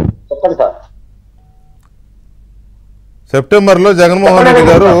 చెప్పండి సార్. సెప్టెంబర్లో జగన్మోహన్ రెడ్డి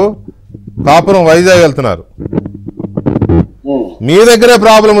గారు కాపురం వైజాగ్ వెళ్తున్నారు. మీ దగ్గరే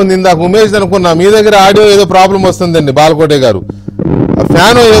ప్రాబ్లం ఉంది. ఇందాక ఉమేష్ అనుకున్నా మీ దగ్గర ఆడియో ఏదో ప్రాబ్లం వస్తుందండి బాలకోటే గారు.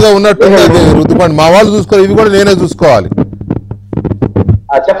 ఫ్యాన్ ఏదో ఉన్నట్టుంది, అది రుద్దుకోండి. మా వాళ్ళు చూసుకోవాలి, ఇవి కూడా నేనే చూసుకోవాలి.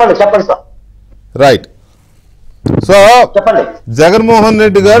 చెప్పండి sir. Right. So Jaganmohan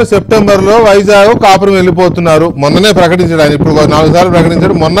Reddy గారు సెప్టెంబర్లో వైజాగ్ కాపురం వెళ్ళిపోతున్నారు. మొన్ననే ప్రకటించాడు ఆయన, ఇప్పుడు 4 సార్లు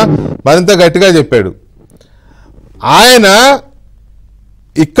ప్రకటించాడు, మొన్న మరింత గట్టిగా చెప్పాడు. ఆయన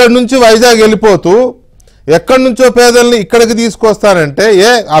ఇక్కడి నుంచి వైజాగ్ వెళ్ళిపోతూ ఎక్కడి నుంచో పేదల్ని ఇక్కడికి తీసుకొస్తానంటే,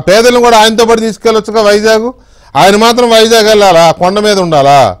 ఆ పేదలను కూడా ఆయనతో పాటు తీసుకెళ్ళొచ్చుగా వైజాగ్. ఆయన మాత్రం వైజాగ్ వెళ్ళాలా, కొండ మీద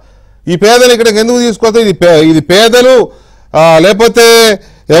ఉండాలా? ఈ పేదలు ఇక్కడికి ఎందుకు తీసుకొస్తే, ఇది పేదలు లేకపోతే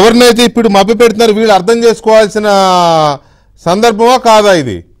ఎవరినైతే ఇప్పుడు మభ్య పెడుతున్నారు వీళ్ళు అర్థం చేసుకోవాల్సిన సందర్భమా కాదా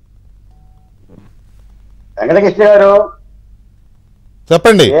ఇది? వెంకటకృష్ణ గారు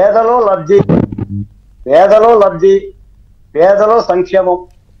చెప్పండి. పేదలు సంక్షేమం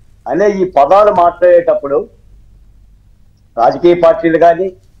అనే ఈ పదాలు మాట్లాడేటప్పుడు రాజకీయ పార్టీలు కానీ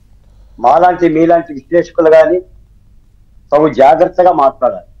మీలాంటి విశ్లేషకులు కానీ తగు జాగ్రత్తగా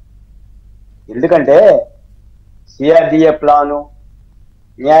మాట్లాడాలి. ఎందుకంటే సిఆర్డిఏ ప్లాను,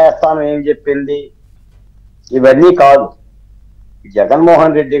 న్యాయస్థానం ఏం చెప్పింది, ఇవన్నీ కాదు.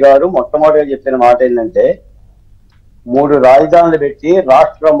 జగన్మోహన్ రెడ్డి గారు మొట్టమొదటిగా చెప్పిన మాట ఏంటంటే, 3 రాజధానులు పెట్టి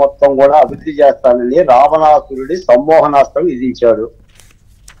రాష్ట్రం మొత్తం కూడా అభివృద్ధి చేస్తానని రావణాసురుడి సమ్మోహనాస్త్రం విధించాడు.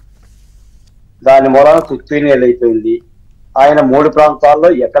 దాని మూలన తుత్తునీలైపోయింది. ఆయన 3 ప్రాంతాల్లో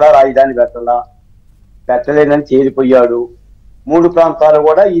ఎక్కడా రాజధాని పెట్టలేనని తేలిపోయాడు. 3 ప్రాంతాలు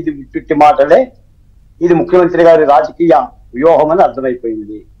కూడా ఇది చుట్టి మాటలే, ఇది ముఖ్యమంత్రి గారి రాజకీయ వ్యూహం అని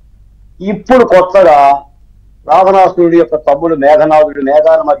అర్థమైపోయింది. ఇప్పుడు కొత్తగా రావణాసురుడి యొక్క తమ్ముడు మేఘనాథుడు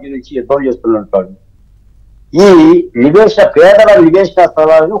మేఘాల మధ్య నుంచి యుద్ధం చేస్తుంటాడు. ఈ పేదల నివేశన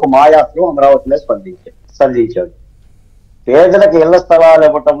స్థలాలను ఒక మాయాస్త్రం అమరావతిలో సంధించాడు. పేదలకు ఇళ్ల స్థలాలు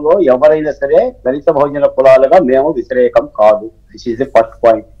ఇవ్వటంలో ఎవరైనా సరే దళిత బహుజన కులాలుగా మేము వ్యతిరేకం కాదు. This is the first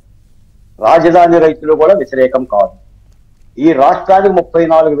point. రాజధాని రైతులు కూడా వ్యతిరేకం కాదు. ఈ రాష్ట్రానికి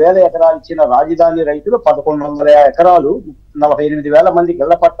 34,000 ఎకరాలు ఇచ్చిన రాజధాని రైతులు 1,100 ఎకరాలు 48,000 మందికి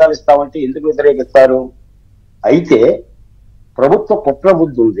ఇళ్ల పట్టాలు ఇస్తామంటే ఎందుకు వ్యతిరేకిస్తారు? అయితే ప్రభుత్వ కుట్ర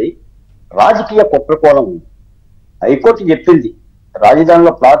బుద్ధి ఉంది, రాజకీయ కుట్రకోణం ఉంది. హైకోర్టు చెప్పింది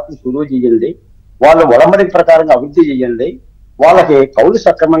రాజధానిలో ప్లాట్లు సులువు చేయండి, వాళ్ళ ఒడంబడి ప్రకారంగా అభివృద్ధి చేయండి, వాళ్ళకి కౌలు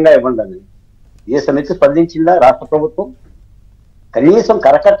సక్రమంగా ఇవ్వండి. ఏ సమితి స్పందించిందా రాష్ట్ర ప్రభుత్వం? కనీసం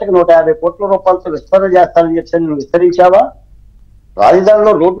కరకట్టకు 150 కోట్ల రూపాయలతో విస్తరణ చేస్తానని చెప్పి నువ్వు విస్తరించావా?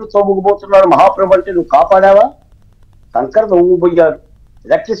 రాజధానిలో రోడ్లు తోముకుపోతున్నారు మహాప్రభు అంటే నువ్వు కాపాడావా? కంకర తోముకుపోయారు,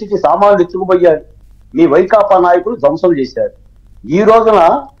 ఎలక్ట్రిసిటీ సామాన్లు ఎత్తుకుపోయారు, మీ వైకాపా నాయకులు ధ్వంసం చేశారు. ఈ రోజున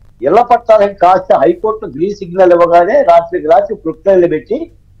ఇళ్ల పట్టాలకి కాస్త హైకోర్టు గ్రీన్ సిగ్నల్ ఇవ్వగానే రాత్రి ప్రొక్లైన్లు పెట్టి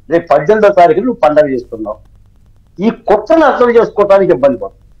రేపు 18వ తారీఖున నువ్వు పండగ చేస్తున్నావు. ఈ కుట్రను అర్థం చేసుకోవడానికి ఇబ్బంది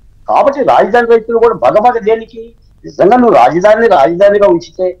పడుతుంది. కాబట్టి రాజధాని రైతులు కూడా భగభగ దేనికి? నిజంగా నువ్వు రాజధానిగా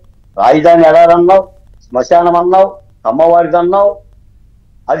ఉంచితే రాజధాని ఎడారన్నావు, శ్మశానం అన్నావు, అమ్మవారిది అన్నావు,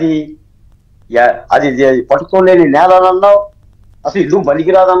 అది పట్టుకోలేని నేలనన్నావు, అసలు ఇల్లు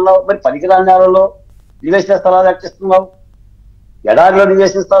పనికిరాదన్నావు. మరి పనికిరాని నేలలో నివేశన స్థలాలు ఎక్కిస్తున్నావు, ఎడారిలో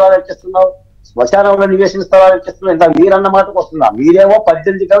నివేశన స్థలాలు ఎక్కిస్తున్నావు, శ్మశానంలో నివేశన స్థలాలు ఎక్కిస్తున్నావు. ఇంత మీరన్న మాటకు వస్తున్నా. మీరేమో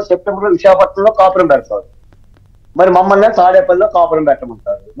 18 సెప్టెంబర్లో విశాఖపట్నంలో కాపురం పెడతారు, మరి మమ్మల్ని తాడేపల్లిలో కాపురం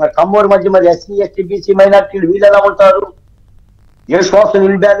పెట్టమంటారు. మరి కమ్మూరు మధ్య మరి ఎస్సీ ఎస్టీ బీసీ మైనార్టీలు వీళ్ళు ఎలా ఉంటారు? ఏ సోషల్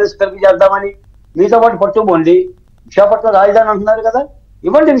ఇన్బ్యాలెన్స్ కలిగి చేద్దామని మీతో పాటు పట్టుకోండి. విశాఖపట్నం రాజధాని అంటున్నారు కదా,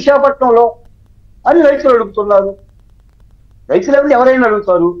 ఇవ్వండి విశాఖపట్నంలో అని రైతులు అడుగుతున్నారు. రైతులు ఎవరైనా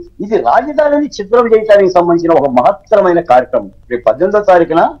అడుగుతారు. ఇది రాజధానిని ఛిద్రం చేయడానికి సంబంధించిన ఒక మహత్తరమైన కార్యక్రమం. రేపు 18వ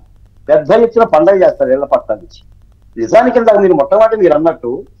తారీఖున పెద్ద ఎత్తున పండుగ చేస్తారు ఇళ్ల పట్టాల నుంచి. నిజానికి మీరు మొట్టమొదటి మీరు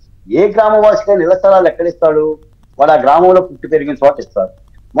అన్నట్టు ఏ గ్రామవాసికైనా ఇళ్ల స్థలాలు ఎక్కడిస్తాడు? వాడు ఆ గ్రామంలో పుట్టి పెరిగిన చోట ఇస్తారు.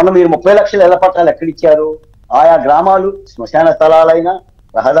 మొన్న మీరు 30 లక్షల ఇళ్ల పట్టాలు ఎక్కడిచ్చారు? ఆయా గ్రామాలు శ్మశాన స్థలాలైనా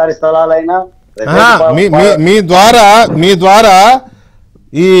రహదారి స్థలాలైనా మీ ద్వారా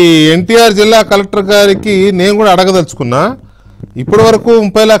ఈ ఎన్టీఆర్ జిల్లా కలెక్టర్ గారికి నేను కూడా అడగదలుచుకున్నా. ఇప్పటి వరకు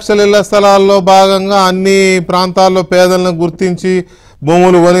 30 లక్షల ఇళ్ల స్థలాల్లో భాగంగా అన్ని ప్రాంతాల్లో పేదలను గుర్తించి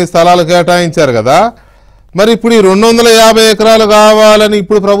భూములు కొని స్థలాలు కేటాయించారు కదా. మరి ఇప్పుడు ఈ 250 ఎకరాలు కావాలని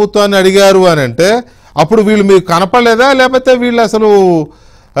ఇప్పుడు ప్రభుత్వాన్ని అడిగారు అని అంటే అప్పుడు వీళ్ళు మీకు కనపడలేదా? లేకపోతే వీళ్ళు అసలు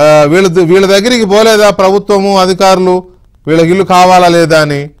వీళ్ళ దగ్గరికి పోలేదా ప్రభుత్వము అధికారులు వీళ్ళకి ఇల్లు కావాలా లేదా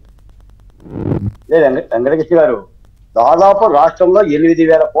అని? లేదండి వెంకటకృష్ణ గారు, దాదాపు రాష్ట్రంలో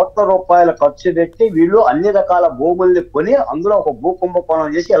 8,000 కోట్ల రూపాయల ఖర్చు పెట్టి వీళ్ళు అన్ని రకాల భూముల్ని కొని అందులో ఒక భూ కుంభకోణం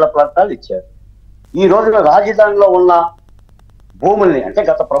చేసి ఇళ్ల ప్లాట్లు ఇచ్చారు. ఈ రోజున రాజధానిలో ఉన్న భూముల్ని అంటే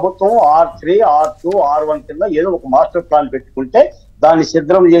గత ప్రభుత్వం R3, R2, R1 కింద ఏదో ఒక మాస్టర్ ప్లాన్ పెట్టుకుంటే దాన్ని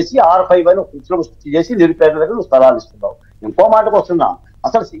సిద్ధం చేసి R5 అని ఉద్యోగం సృష్టి చేసి నిరుపేదలకు నువ్వు స్థలాలు ఇస్తున్నావు. ఇంకో మాటకు వస్తున్నా,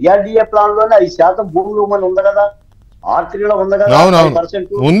 అసలు CRDA ప్లాన్ లోనే 5% భూములు ఉంది కదా, R3లో ఉంది కదా, 5%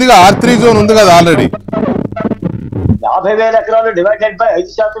 R3 జోన్ ఉంది కదా ఆల్రెడీ. 50,000 ఎకరాలు divided by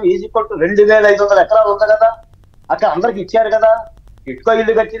 5% is equal to 2,500 ఎకరాలు ఉంది కదా. అక్కడ అందరికి ఇచ్చారు కదా. ఇటుకో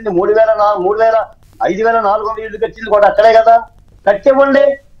ఇల్లు కట్టింది 5,400 ఇల్లు కట్టింది కూడా అక్కడే కదా. కట్టివ్వండి.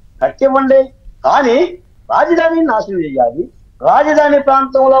 కానీ రాజధానిని నాశనం చేయాలి. రాజధాని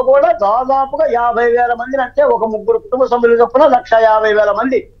ప్రాంతంలో కూడా దాదాపుగా 50,000 మందిని అంటే ఒక 3 కుటుంబ సభ్యులు చొప్పున 150,000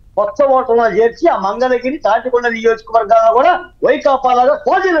 మంది కొత్త ఓటర్లను చేర్చి ఆ మంగళగిరి తాటికొండ నియోజకవర్గాల్లో కూడా వైకాపాలాగా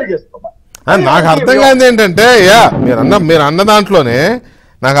పోటీలు చేసుకోవాలి. నాకు అర్థం కాదు ఏంటంటే మీరు అన్న దాంట్లోనే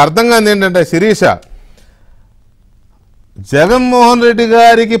నాకు అర్థం కాదు ఏంటంటే శిరీష, జగన్మోహన్ రెడ్డి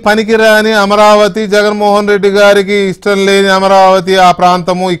గారికి పనికిరాని అమరావతి, జగన్మోహన్ రెడ్డి గారికి ఇష్టం లేని అమరావతి ఆ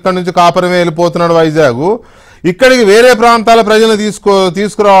ప్రాంతము, ఇక్కడ నుంచి కాపురమే వెళ్ళిపోతున్నాడు వైజాగ్, ఇక్కడికి వేరే ప్రాంతాల ప్రజలను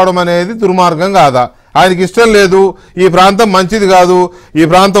తీసుకురావడం అనేది దుర్మార్గం కాదా? ఆయనకి ఇష్టం లేదు, ఈ ప్రాంతం మంచిది కాదు, ఈ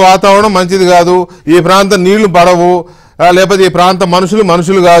ప్రాంత వాతావరణం మంచిది కాదు, ఈ ప్రాంతం నీళ్లు పడవు, లేకపోతే ఈ ప్రాంత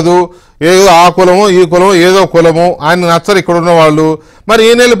మనుషులు కాదు, ఏదో ఆ కులము ఈ కులము ఏదో కులము, ఆయన నచ్చరు ఇక్కడ ఉన్న వాళ్ళు, మరి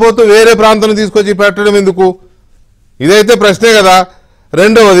ఈయన వెళ్ళిపోతూ వేరే ప్రాంతం తీసుకొచ్చి పెట్టడం ఎందుకు? ఇదైతే ప్రశ్నే కదా.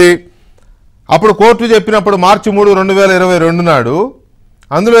 రెండవది, అప్పుడు కోర్టు చెప్పినప్పుడు March 3, 2022 నాడు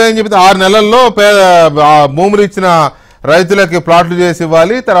అందులో ఏం చెప్తే 6 నెలల్లో భూములు ఇచ్చిన రైతులకి ప్లాట్లు చేసి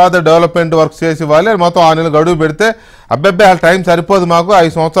ఇవ్వాలి, తర్వాత డెవలప్మెంట్ వర్క్స్ చేసి ఇవ్వాలి, మొత్తం 6 నెలలు గడువు పెడితే అబ్బాయి ఆ టైం సరిపోదు మాకు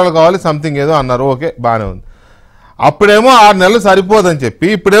 5 సంవత్సరాలు కావాలి సంథింగ్ ఏదో అన్నారు. ఓకే బాగానే ఉంది. అప్పుడేమో 6 నెలలు సరిపోదని చెప్పి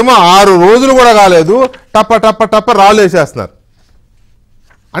ఇప్పుడేమో 6 రోజులు కూడా కాలేదు టప్ప రాళ్ళు వేసేస్తున్నారు.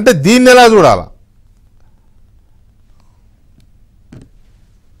 అంటే దీన్ని ఎలా చూడాలా?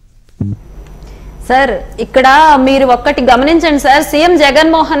 సార్ ఇక్కడ మీరు ఒక్కటి గమనించండి సార్, సీఎం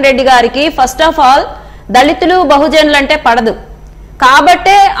జగన్మోహన్ రెడ్డి గారికి ఫస్ట్ ఆఫ్ ఆల్ దళితులు బహుజనులు అంటే పడదు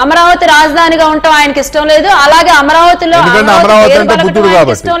కాబట్టే అమరావతి రాజధానిగా ఉండటం ఆయనకి ఇష్టం లేదు. అలాగే అమరావతిలో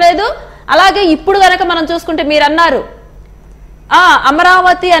ఇష్టం లేదు. అలాగే ఇప్పుడు గనక మనం చూసుకుంటే మీరు అన్నారు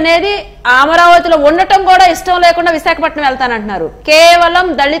అమరావతి అనేది అమరావతిలో ఉండటం కూడా ఇష్టం లేకుండా విశాఖపట్నం వెళ్తానంటున్నారు. కేవలం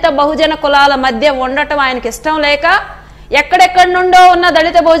దళిత బహుజన కులాల మధ్య ఉండటం ఆయనకి ఇష్టం లేక ఎక్కడెక్కడి నుండో ఉన్న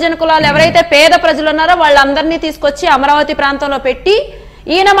దళిత బహుజన కులాలు ఎవరైతే పేద ప్రజలు ఉన్నారో వాళ్ళందరినీ తీసుకొచ్చి అమరావతి ప్రాంతంలో పెట్టి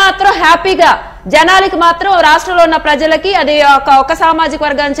ఈయన మాత్రం హ్యాపీగా జనాలకి మాత్రం రాష్ట్రంలో ఉన్న ప్రజలకి అది ఒక సామాజిక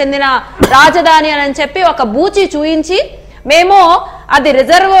వర్గానికి చెందిన రాజధాని అని చెప్పి ఒక బూచి చూయించి మేము అది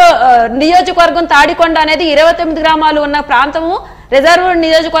రిజర్వ్ నియోజకవర్గం తాడికొండ అనేది 29 గ్రామాలు ఉన్న ప్రాంతము రిజర్వ్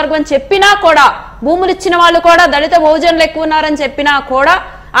నియోజకవర్గం అని చెప్పినా కూడా, భూములు ఇచ్చిన వాళ్ళు కూడా దళిత బహుజనులు ఎక్కువ ఉన్నారని చెప్పినా కూడా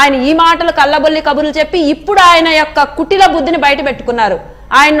ఆయన ఈ మాటలు కల్లబొల్లి కబుర్లు చెప్పి ఇప్పుడు ఆయన యొక్క కుటిల బుద్ధిని బయట పెట్టుకున్నారు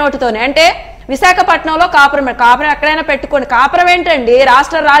ఆయన నోటితోనే. అంటే విశాఖపట్నంలో కాపురం ఎక్కడైనా పెట్టుకోండి, కాపురం ఏంటండి?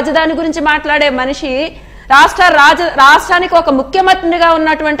 రాష్ట్ర రాజధాని గురించి మాట్లాడే మనిషి, రాష్ట్రానికి ఒక ముఖ్యమంత్రిగా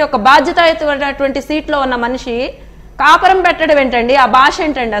ఉన్నటువంటి ఒక బాధ్యతాయుతమైనటువంటి సీట్లో ఉన్న మనిషి కాపురం పెట్టడం ఏంటండి? ఆ భాష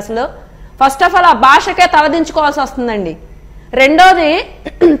ఏంటండి అసలు? ఫస్ట్ ఆఫ్ ఆల్ ఆ భాషకే తలదించుకోవాల్సి వస్తుందండి. రెండోది,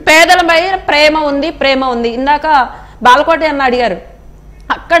 పేదలపై ప్రేమ ఉంది. ఇందాక బాలకోటి అన్న అడిగారు,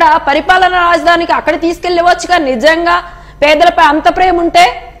 అక్కడ పరిపాలన రాజధానికి అక్కడ తీసుకెళ్ళవచ్చుగా. నిజంగా పేదలపై అంత ప్రేమ ఉంటే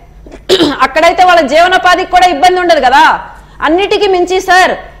అక్కడైతే వాళ్ళ జీవనోపాధికి కూడా ఇబ్బంది ఉండదు కదా. అన్నిటికీ మించి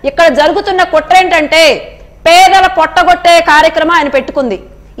సార్ ఇక్కడ జరుగుతున్న కుట్ర ఏంటంటే పేదల పొట్టగొట్టే కార్యక్రమం ఆయన పెట్టుకుంది.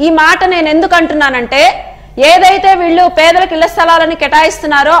 ఈ మాట నేను ఎందుకు అంటున్నానంటే, ఏదైతే వీళ్ళు పేదలకు ఇళ్ల స్థలాలని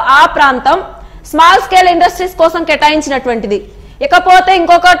కేటాయిస్తున్నారో ఆ ప్రాంతం స్మాల్ స్కేల్ ఇండస్ట్రీస్ కోసం కేటాయించినటువంటిది. ఇకపోతే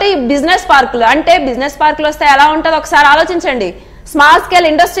ఇంకొకటి బిజినెస్ పార్కులు. అంటే బిజినెస్ పార్కులు వస్తే ఎలా ఉంటుందో ఒకసారి ఆలోచించండి. స్మాల్ స్కేల్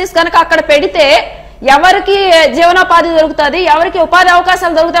ఇండస్ట్రీస్ కనుక అక్కడ పెడితే ఎవరికి జీవనోపాధి దొరుకుతుంది, ఎవరికి ఉపాధి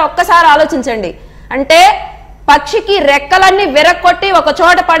అవకాశాలు దొరుకుతాయి ఒక్కసారి ఆలోచించండి. అంటే పక్షికి రెక్కలన్నీ విరక్కొట్టి ఒక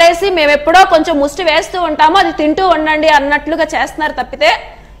చోట పడేసి మేము ఎప్పుడో కొంచెం ముష్టి వేస్తూ ఉంటామో అది తింటూ ఉండండి అన్నట్లుగా చేస్తున్నారు తప్పితే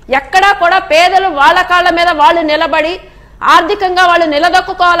ఎక్కడా కూడా పేదలు వాళ్ళ కాళ్ళ మీద వాళ్ళు నిలబడి ఆర్థికంగా వాళ్ళు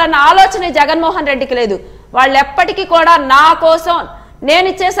నిలదొక్కుకోవాలన్న ఆలోచన జగన్మోహన్ రెడ్డికి లేదు. వాళ్ళు ఎప్పటికీ కూడా నా కోసం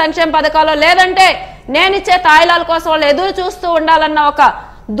నేనిచ్చే సంక్షేమ పథకాలు లేదంటే నేనిచ్చే తాయిలాల కోసం వాళ్ళు ఎదురు చూస్తూ ఉండాలన్న ఒక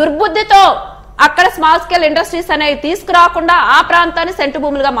దుర్బుద్ధితో అక్కడ స్మాల్ స్కేల్ ఇండస్ట్రీస్ అనేవి తీసుకురాకుండా ఆ ప్రాంతాన్ని సెంటు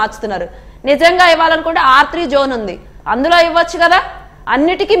భూములుగా మార్చుతున్నారు. నిజంగా ఇవ్వాలనుకుంటే R3 జోన్ ఉంది, అందులో ఇవ్వచ్చు కదా.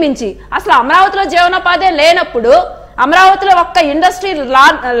 అన్నిటికీ మించి అసలు అమరావతిలో జీవనోపాధి లేనప్పుడు, అమరావతిలో ఒక్క ఇండస్ట్రీ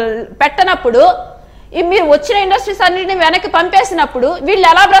పెట్టనప్పుడు, మీరు వచ్చిన ఇండస్ట్రీస్ అన్నింటినీ వెనక్కి పంపేసినప్పుడు వీళ్ళు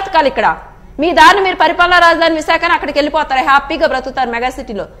ఎలా బ్రతకాలి? ఇక్కడ మీ దాన్ని మీరు పరిపాలనా రాజధాని విశాఖని అక్కడికి వెళ్ళిపోతారు, హ్యాపీగా బ్రతుకుతారు మెగా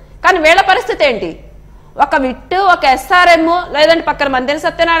సిటీలో. కానీ వీళ్ళ పరిస్థితి ఏంటి? ఒక విట్టు, ఒక SRM, లేదంటే పక్కన మందిర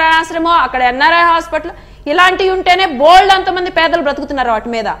సత్యనారాయణ ఆశ్రమం, అక్కడ NRI హాస్పిటల్, ఇలాంటివి ఉంటేనే బోల్డ్ అంతమంది పేదలు బ్రతుకుతున్నారు వాటి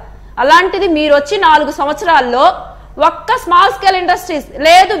మీద. అలాంటిది మీరు వచ్చి 4 సంవత్సరాల్లో ఒక్క స్మాల్ స్కేల్ ఇండస్ట్రీస్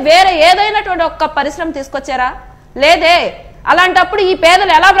లేదు, వేరే ఏదైనటువంటి ఒక్క పరిశ్రమ తీసుకొచ్చారా? లేదే. అలాంటప్పుడు ఈ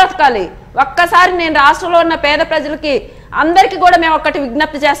పేదలు ఎలా బ్రతకాలి? ఒక్కసారి నేను రాష్ట్రంలో ఉన్న పేద ప్రజలకి అందరికీ కూడా మేము ఒక్కటి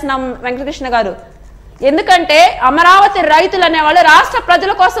విజ్ఞప్తి చేస్తున్నాం వెంకటకృష్ణ గారు. ఎందుకంటే అమరావతి రైతులు అనేవాళ్ళు రాష్ట్ర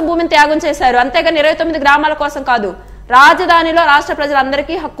ప్రజల కోసం భూమిని త్యాగం చేశారు, అంతేగాని 29 గ్రామాల కోసం కాదు. రాజధానిలో రాష్ట్ర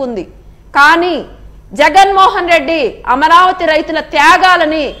ప్రజలందరికీ హక్కు ఉంది. కానీ జగన్మోహన్ రెడ్డి అమరావతి రైతుల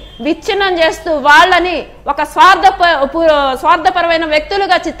త్యాగాలని విచ్ఛిన్నం చేస్తూ వాళ్ళని ఒక స్వార్థపరమైన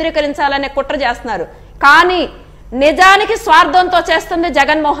వ్యక్తులుగా చిత్రీకరించాలనే కుట్ర చేస్తున్నారు. కానీ నిజానికి స్వార్థంతో చేస్తుంది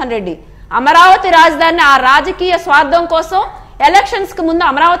జగన్మోహన్ రెడ్డి. అమరావతి రాజధానిని ఆ రాజకీయ స్వార్థం కోసం ఎలక్షన్స్ కి ముందు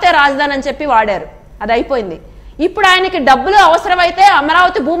అమరావతి రాజధాని అని చెప్పి వాడారు, అది అయిపోయింది. ఇప్పుడు ఆయనకి డబ్బులు అవసరమైతే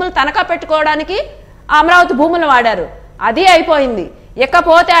అమరావతి భూములు తనఖా పెట్టుకోవడానికి అమరావతి భూములు వాడారు, అది అయిపోయింది.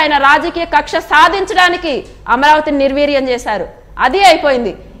 ఇకపోతే ఆయన రాజకీయ కక్ష సాధించడానికి అమరావతిని నిర్వీర్యం చేశారు, అది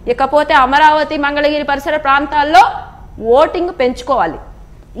అయిపోయింది. ఇకపోతే అమరావతి మంగళగిరి పరిసర ప్రాంతాల్లో ఓటింగ్ పెంచుకోవాలి.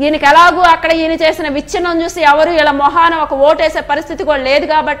 ఈయనకి ఎలాగూ అక్కడ ఈయన చేసిన విచ్ఛిన్నం చూసి ఎవరు ఇలా మొహాన ఒక ఓటేసే పరిస్థితి కూడా లేదు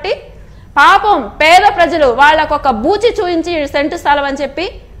కాబట్టి పాపం పేద ప్రజలు వాళ్ళకు ఒక బూచి చూయించి సెంటు స్థలం అని చెప్పి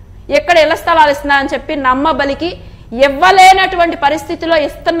ఎక్కడ ఇళ్ల స్థలాలు ఇస్తున్నారని చెప్పి నమ్మబలికి ఇవ్వలేనటువంటి పరిస్థితిలో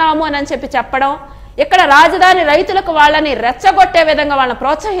ఇస్తున్నాము అని చెప్పి చెప్పడం, ఇక్కడ రాజధాని రైతులకు వాళ్ళని రెచ్చగొట్టే విధంగా వాళ్ళని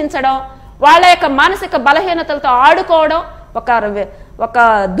ప్రోత్సహించడం, వాళ్ళ యొక్క మానసిక బలహీనతలతో ఆడుకోవడం ఒక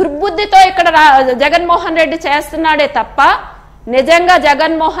దుర్బుద్ధితో ఇక్కడ జగన్మోహన్ రెడ్డి చేస్తున్నాడే తప్ప నిజంగా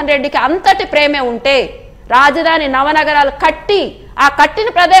జగన్మోహన్ రెడ్డికి అంతటి ప్రేమే ఉంటే రాజధాని నవనగరాలు కట్టి ఆ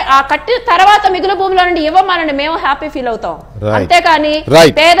కట్టిన తర్వాత మిగులు భూమిలో నుండి ఇవ్వమనండి, మేము హ్యాపీ ఫీల్ అవుతాం. అంతేకాని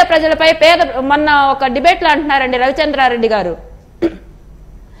పేద ప్రజలపై మొన్న ఒక డిబేట్ లో అంటున్నారండి రవిచంద్రారెడ్డి గారు,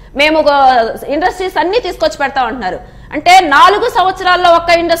 మేము ఇండస్ట్రీస్ అన్ని తీసుకొచ్చి పెడతాం అంటున్నారు. అంటే 4 సంవత్సరాల్లో ఒక్క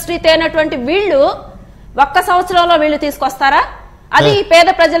ఇండస్ట్రీ తేనటువంటి వీళ్ళు 1 సంవత్సరంలో వీళ్ళు తీసుకొస్తారా? అది పేద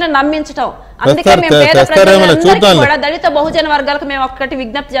ప్రజలను నమ్మించటం. అందుకే మేము పేద ప్రజలందరికీ కూడా దళిత బహుజన వర్గాలకు మేము ఒక్కటి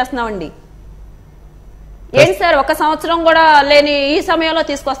విజ్ఞప్తి చేస్తున్నామండి. ఏంటి సార్ 1 సంవత్సరం కూడా లేని ఈ సమయంలో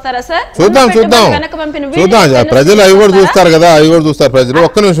తీసుకొస్తారా సార్? చూద్దాం ప్రజలు అవి కూడా చూస్తారు కదా, అవి కూడా చూస్తారు ప్రజలు.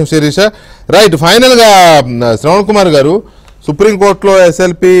 ఒక్క నిమిషం శిరీష. రైట్, ఫైనల్ గా శ్రవణ్ కుమార్ గారు, సుప్రీంకోర్టులో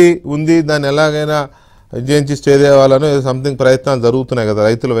SLP ఉంది, దాన్ని ఎలాగైనా జయించి స్టే తేవాలని సంథింగ్ ప్రయత్నాలు జరుగుతున్నాయి కదా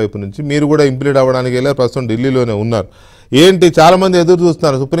రైతుల వైపు నుంచి. మీరు కూడా ఇంప్లీడ్ అవ్వడానికి వెళ్ళారు, ప్రస్తుతం ఢిల్లీలోనే ఉన్నారు. ఏంటి చాలా మంది ఎదురు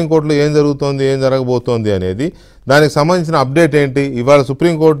చూస్తున్నారు సుప్రీంకోర్టులో ఏం జరుగుతోంది, ఏం జరగబోతోంది అనేది. దానికి సంబంధించిన అప్డేట్ ఏంటి? ఇవాళ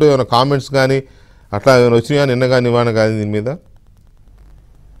సుప్రీంకోర్టు ఏమైనా కామెంట్స్ కానీ అట్లా ఏమైనా వచ్చినాయా నిన్న కానీ ఇవాళ కానీ దీని మీద?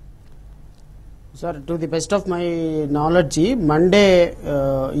 Sir, to the best of my knowledge Monday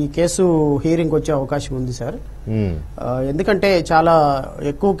ఈ కేసు హియరింగ్ వచ్చే అవకాశం ఉంది సార్. ఎందుకంటే చాలా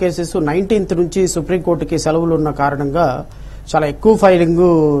ఎక్కువ కేసెస్ 19th నుంచి సుప్రీంకోర్టుకి సెలవులు ఉన్న కారణంగా చాలా ఎక్కువ ఫైలింగ్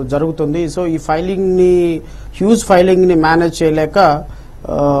జరుగుతుంది. సో ఈ హ్యూజ్ ఫైలింగ్ ని మేనేజ్ చేయలేక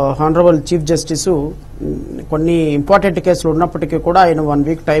హానరబుల్ చీఫ్ జస్టిస్ కొన్ని ఇంపార్టెంట్ కేసులు ఉన్నప్పటికీ కూడా ఆయన 1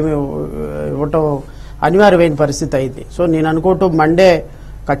 వీక్ టైం ఇవ్వటం అనివార్యమైన పరిస్థితి అయింది. సో నేను అనుకోవటం మండే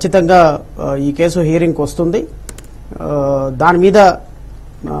ఖచ్చితంగా ఈ కేసు హియరింగ్కి వస్తుంది. దాని మీద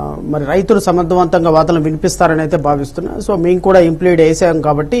మరి రైతులు సమర్థవంతంగా వాదనలు వినిపిస్తారని అయితే భావిస్తున్నా. సో మేము కూడా ఇంప్లీడ్ వేసాం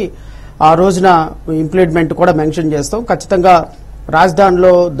కాబట్టి ఆ రోజున ఇంప్లీడ్మెంట్ కూడా మెన్షన్ చేస్తాం. ఖచ్చితంగా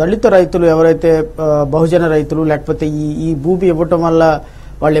రాజధానిలో దళిత రైతులు ఎవరైతే బహుజన రైతులు లేకపోతే ఈ భూమి ఇవ్వటం వల్ల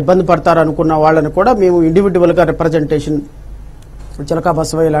వాళ్ళు ఇబ్బంది పడతారు అనుకున్న వాళ్ళని కూడా మేము ఇండివిజువల్ గా రిప్రజెంటేషన్ చిలకా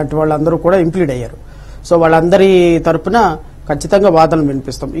బసవయ్య లాంటి వాళ్ళందరూ కూడా ఇంప్లీడ్ అయ్యారు. సో వాళ్ళందరి తరపున ఖచ్చితంగా వాదనలు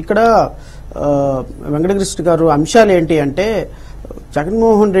వినిపిస్తాం. ఇక్కడ వెంకటకృష్ణ గారు అంశాలు ఏంటి అంటే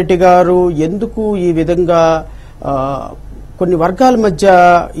జగన్మోహన్ రెడ్డి గారు ఎందుకు ఈ విధంగా కొన్ని వర్గాల మధ్య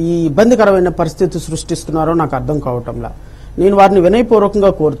ఈ ఇబ్బందికరమైన పరిస్థితి సృష్టిస్తున్నారో నాకు అర్థం కావటంలా. నేను వారిని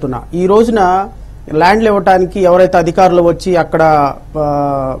వినయపూర్వకంగా కోరుతున్నా. ఈ రోజున ల్యాండ్లు ఇవ్వటానికి ఎవరైతే అధికారులు వచ్చి అక్కడ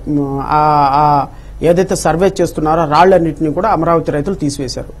ఏదైతే సర్వే చేస్తున్నారో రాళ్లన్నింటినీ కూడా అమరావతి రైతులు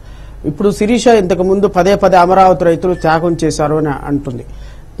తీసివేశారు. ఇప్పుడు శిరీష ఇంతకు ముందు పదే అమరావతి రైతులు త్యాగం చేశారు అని అంటుంది.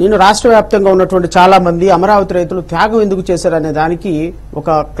 నేను రాష్ట్ర వ్యాప్తంగా ఉన్నటువంటి చాలా మంది అమరావతి రైతులు త్యాగం ఎందుకు చేశారనే దానికి ఒక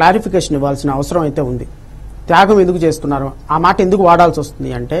క్లారిఫికేషన్ ఇవ్వాల్సిన అవసరం అయితే ఉంది. త్యాగం ఎందుకు చేస్తున్నారు, ఆ మాట ఎందుకు వాడాల్సి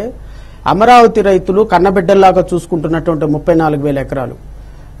వస్తుంది అంటే అమరావతి రైతులు కన్నబిడ్డల్లాగా చూసుకుంటున్నటువంటి 34,000 ఎకరాలు.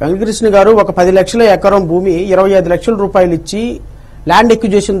 వెంకటకృష్ణ గారు ఒక 10 లక్షల ఎకరం భూమి 25 లక్షల రూపాయలు ఇచ్చి ల్యాండ్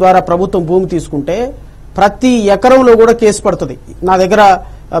ఎక్విజిషన్ ద్వారా ప్రభుత్వం భూమి తీసుకుంటే ప్రతి ఎకరంలో కూడా కేసు పడుతుంది. నా దగ్గర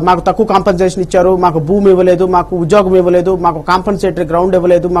మాకు తక్కువ కాంపన్సేషన్ ఇచ్చారు, మాకు భూమి ఇవ్వలేదు, మాకు ఉద్యోగం ఇవ్వలేదు, మాకు కాంపన్సేటరీ గ్రౌండ్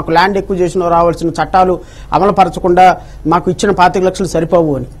ఇవ్వలేదు, మాకు ల్యాండ్ ఎక్విజిషన్ లో రావాల్సిన చట్టాలు అమలు పరచకుండా మాకు ఇచ్చిన 25 లక్షలు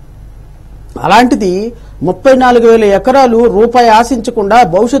సరిపోవు అని. అలాంటిది 34,000 ఎకరాలు రూపాయి ఆశించకుండా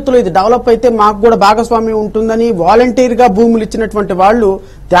భవిష్యత్తులో ఇది డెవలప్ అయితే మాకు కూడా భాగస్వామ్యం ఉంటుందని వాలంటీర్ గా భూములు ఇచ్చినటువంటి వాళ్ళు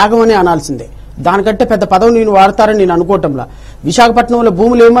త్యాగం అని అనాల్సిందే. దానికంటే పెద్ద పదవి నేను వాడతారని నేను అనుకోవటంలా. విశాఖపట్నంలో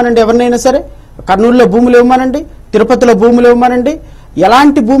భూములు ఇవ్వమనండి, ఎవరినైనా సరే కర్నూలులో భూములు ఇవ్వమనండి, తిరుపతిలో భూములు ఇవ్వమనండి.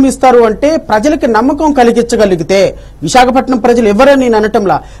 ఎలాంటి భూమి ఇస్తారు అంటే ప్రజలకి నమ్మకం కలిగించగలిగితే. విశాఖపట్నం ప్రజలు ఎవరని నేను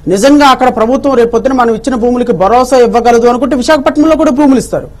అనటంలా, నిజంగా అక్కడ ప్రభుత్వం రేపొద్దున మనం ఇచ్చిన భూములకి భరోసా ఇవ్వగలదు అనుకుంటే విశాఖపట్నంలో కూడా భూములు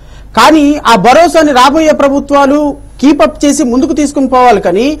ఇస్తారు. కానీ ఆ భరోసాని రాబోయే ప్రభుత్వాలు కీపప్ చేసి ముందుకు తీసుకుని పోవాలి.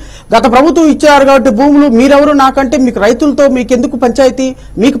 కానీ గత ప్రభుత్వం ఇచ్చారు కాబట్టి భూములు మీరెవరు నాకంటే మీకు రైతులతో మీకెందుకు పంచాయతీ?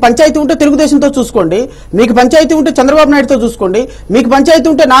 మీకు పంచాయతీ ఉంటే తెలుగుదేశంతో చూసుకోండి, మీకు పంచాయతీ ఉంటే చంద్రబాబు నాయుడుతో చూసుకోండి, మీకు పంచాయతీ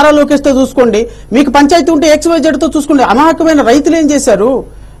ఉంటే నారా లోకేష్ తో చూసుకోండి, మీకు పంచాయతీ ఉంటే XYZ తో చూసుకోండి. అమాయకమైన రైతులు ఏం చేశారు?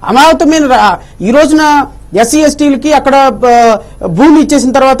 అమాయకమైన ఈ రోజున SC STలకి అక్కడ భూమి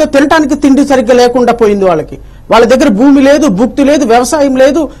ఇచ్చేసిన తర్వాత తినడానికి తిండి సరిగ్గా లేకుండా పోయింది. వాళ్ళ దగ్గర భూమి లేదు, భుక్తి లేదు, వ్యవసాయం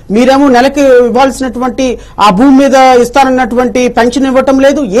లేదు. మీరేమో నెలకి ఇవ్వాల్సినటువంటి ఆ భూమి మీద ఇస్తానన్నటువంటి పెన్షన్ ఇవ్వటం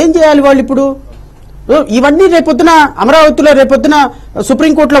లేదు. ఏం చేయాలి వాళ్ళు ఇప్పుడు? ఇవన్నీ రేపొద్దున అమరావతిలో రేపొద్దున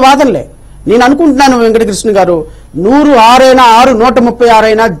సుప్రీంకోర్టులో వాదనలే. నేను అనుకుంటున్నాను వెంకటకృష్ణ గారు 106 అయినా 136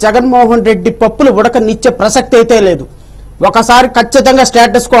 అయినా జగన్మోహన్ రెడ్డి పప్పులు ఉడకనిచ్చే ప్రసక్తి అయితే లేదు. ఒకసారి ఖచ్చితంగా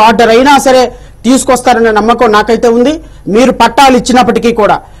స్టేటస్ కో ఆర్డర్ అయినా సరే తీసుకొస్తారనే నమ్మకం నాకైతే ఉంది. మీరు పట్టాలు ఇచ్చినప్పటికీ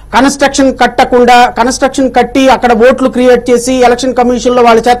కూడా కన్స్ట్రక్షన్ కట్టి అక్కడ ఓట్లు క్రియేట్ చేసి ఎలక్షన్ కమిషన్ లో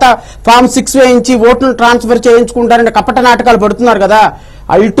వాళ్ళ చేత ఫామ్ 6 వేయించి ఓట్లను ట్రాన్స్ఫర్ చేయించుకుంటారనే కపట నాటకాలు పడుతున్నారు కదా.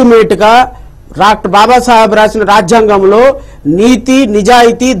 అల్టిమేట్ గా డాక్టర్ బాబాసాహెబ్ రాసిన రాజ్యాంగంలో నీతి,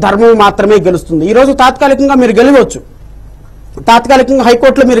 నిజాయితీ, ధర్మం మాత్రమే గెలుస్తుంది. ఈ రోజు తాత్కాలికంగా మీరు గెలవచ్చు, తాత్కాలికంగా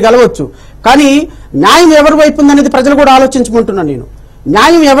హైకోర్టులో మీరు గెలవచ్చు. కానీ న్యాయం ఎవరి వైపు ఉందనేది ప్రజలు కూడా ఆలోచించమంటున్నాను నేను.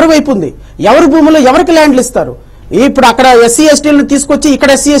 న్యాయం ఎవరి వైపు ఉంది? ఎవరి భూముల్లో ఎవరికి ల్యాండ్లు ఇస్తారు? ఇప్పుడు అక్కడ SC STలను తీసుకొచ్చి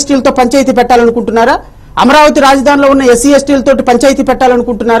ఇక్కడ SC STలతో పంచాయతీ పెట్టాలనుకుంటున్నారా? అమరావతి రాజధానిలో ఉన్న SC STలతో పంచాయతీ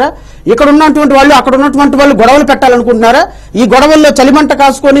పెట్టాలనుకుంటున్నారా? ఇక్కడ ఉన్నటువంటి వాళ్ళు అక్కడ ఉన్నటువంటి వాళ్ళు గొడవలు పెట్టాలనుకుంటున్నారా? ఈ గొడవల్లో చలిమంట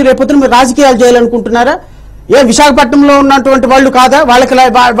కాసుకొని రేపొద్దున మీరు రాజకీయాలు చేయాలనుకుంటున్నారా? విశాఖపట్నంలో ఉన్నటువంటి వాళ్ళు కాదా? వాళ్ళకి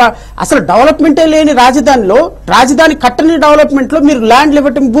అసలు డెవలప్మెంటే లేని రాజధాని కట్టని డెవలప్మెంట్ లో మీరు ల్యాండ్లు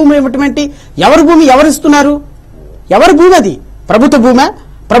ఇవ్వటం, భూమి ఇవ్వటం ఏంటి? ఎవరి భూమి ఎవరిస్తున్నారు? ఎవరి భూమి అది? ప్రభుత్వ భూమే?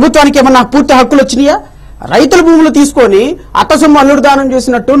 ప్రభుత్వానికి ఏమన్నా పూర్తి హక్కులు వచ్చినాయా? రైతుల భూములు తీసుకొని అత్తసొమ్ము అల్లుడు దానం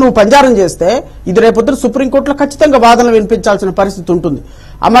చేసినట్టు నువ్వు పంజారం చేస్తే ఇది రేపొద్దున సుప్రీంకోర్టులో ఖచ్చితంగా వాదనలు వినిపించాల్సిన పరిస్థితి ఉంటుంది.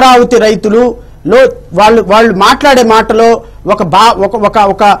 అమరావతి రైతులు వాళ్ళు మాట్లాడే మాటలో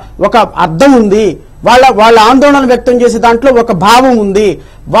ఒక అర్థం ఉంది. వాళ్ళ ఆందోళన వ్యక్తం చేసే దాంట్లో ఒక భావం ఉంది.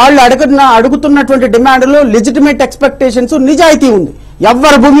 వాళ్ళు అడుగుతున్నటువంటి డిమాండ్లో లెజిటిమేట్ ఎక్స్పెక్టేషన్స్, నిజాయితీ ఉంది.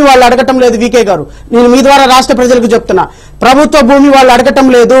 ఎవరి భూమి వాళ్ళు అడగటం లేదు. వీకే గారు, నేను మీ ద్వారా రాష్ట్ర ప్రజలకు చెప్తున్నా, ప్రభుత్వ భూమి వాళ్ళు అడగటం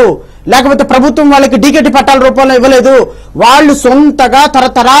లేదు. లేకపోతే ప్రభుత్వం వాళ్ళకి డీకేటీ పట్టాల రూపంలో ఇవ్వలేదు. వాళ్ళు సొంతగా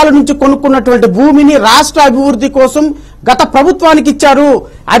తరతరాల నుంచి కొనుక్కున్నటువంటి భూమిని రాష్ట్ర అభివృద్ధి కోసం గత ప్రభుత్వానికి ఇచ్చారు.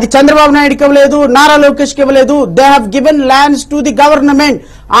 అది చంద్రబాబు నాయుడుకి ఇవ్వలేదు, నారా లోకేష్కి ఇవ్వలేదు. They have given lands to the government.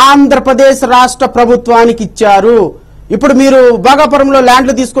 Andhra Pradesh రాష్ట్ర ప్రభుత్వానికి ఇచ్చారు. ఇప్పుడు మీరు భోగాపురంలో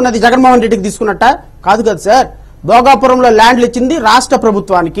ల్యాండ్లు తీసుకున్నది జగన్మోహన్ రెడ్డికి తీసుకున్నట్ట కాదు కదా సార్. భోగాపురంలో ల్యాండ్లు ఇచ్చింది రాష్ట్ర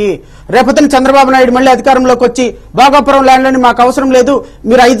ప్రభుత్వానికి. రేపొద్దున చంద్రబాబు నాయుడు మళ్ళీ అధికారంలోకి వచ్చి భోగాపురం ల్యాండ్లని మాకు అవసరం లేదు,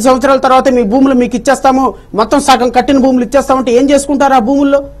 మీరు 5 సంవత్సరాల తర్వాత మీ భూములు మీకు ఇచ్చేస్తాము, మొత్తం సగం కట్టిన భూములు ఇచ్చేస్తామంటే ఏం చేసుకుంటారు? ఆ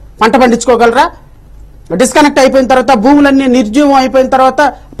భూముల్లో పంట పండించుకోగలరా? డిస్కనెక్ట్ అయిపోయిన తర్వాత భూములన్నీ నిర్జీవం అయిపోయిన తర్వాత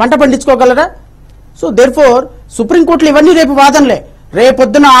పంట పండించుకోగలరా? సో దేర్ఫోర్ సుప్రీంకోర్టులో ఇవన్నీ రేపు వాదనలే.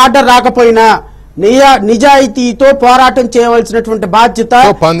 రేపొద్దున ఆర్డర్ రాకపోయినా నిజాయితీతో పోరాటం చేయవలసినటువంటి బాధ్యత.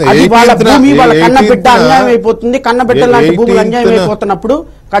 అది వాళ్ళ భూమి, వాళ్ళ కన్నబిడ్డ అన్యాయం అయిపోతుంది. కన్నబిడ్డ లాంటి భూములు అన్యాయం అయిపోతున్నప్పుడు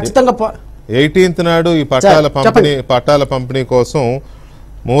ఖచ్చితంగా 18th నాడు ఈ పట్టాల పంపిణీ కోసం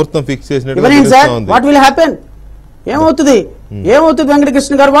ముహూర్తం ఫిక్స్ చేసినట్టు వాట్ విల్ హ్యాపెన్? ఏమవుతుంది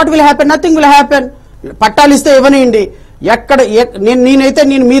వెంకటకృష్ణ గారు? What will happen? Nothing will happen. పట్టాలు ఇస్తే ఇవ్వనియండి. నేనైతే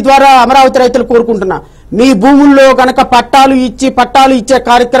మీ ద్వారా అమరావతి రైతులు కోరుకుంటున్నా, మీ భూముల్లో గనక పట్టాలు ఇచ్చే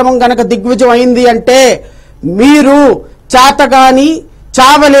కార్యక్రమం గనక దిగ్విజయం అయింది అంటే మీరు చేతగాని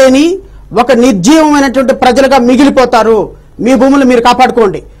చావలేని ఒక నిర్జీవమైనటువంటి ప్రజలుగా మిగిలిపోతారు. మీ భూములు మీరు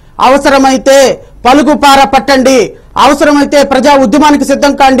కాపాడుకోండి. అవసరమైతే పలుగుపార పట్టండి, అవసరమైతే ప్రజా ఉద్యమానికి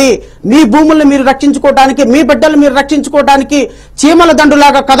సిద్ధం కాండి. మీ భూములను మీరు రక్షించుకోవడానికి, మీ బిడ్డలు మీరు రక్షించుకోవడానికి చీమల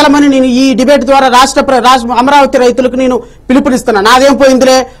దండులాగా కదలమని నేను ఈ డిబేట్ ద్వారా రాష్ట్ర అమరావతి రైతులకు నేను పిలుపునిస్తున్నా. నాదేం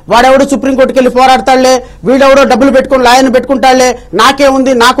పోయిందిలే, వాడెవడో సుప్రీంకోర్టుకి వెళ్ళి పోరాడతాడులే, వీడెవడో డబ్బులు పెట్టుకుని లాయర్ని పెట్టుకుంటాడులే,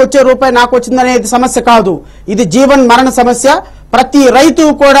 నాకేముంది, నాకు వచ్చే రూపాయి నాకు వచ్చిందనేది సమస్య కాదు. ఇది జీవన్ మరణ సమస్య. ప్రతి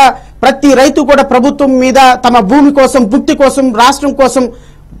రైతు కూడా ప్రభుత్వం మీద తమ భూమి కోసం, భుక్తి కోసం, రాష్ట్రం కోసం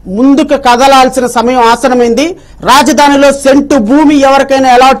ముందుకు కదలాల్సిన సమయం ఆసనమైంది. రాజధానిలో సెంటు భూమి ఎవరికైనా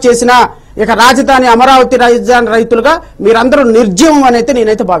అలాట్ చేసినా ఇక రాజధాని అమరావతి రాజధాని రైతులుగా మీరందరూ నిర్జీవం అనేది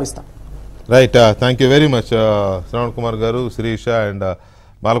నేనైతే భావిస్తాను. Right, thank you very much Shravan Kumar గారు, శిరీష అండ్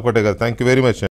బాలకోట గారు. Thank you very much.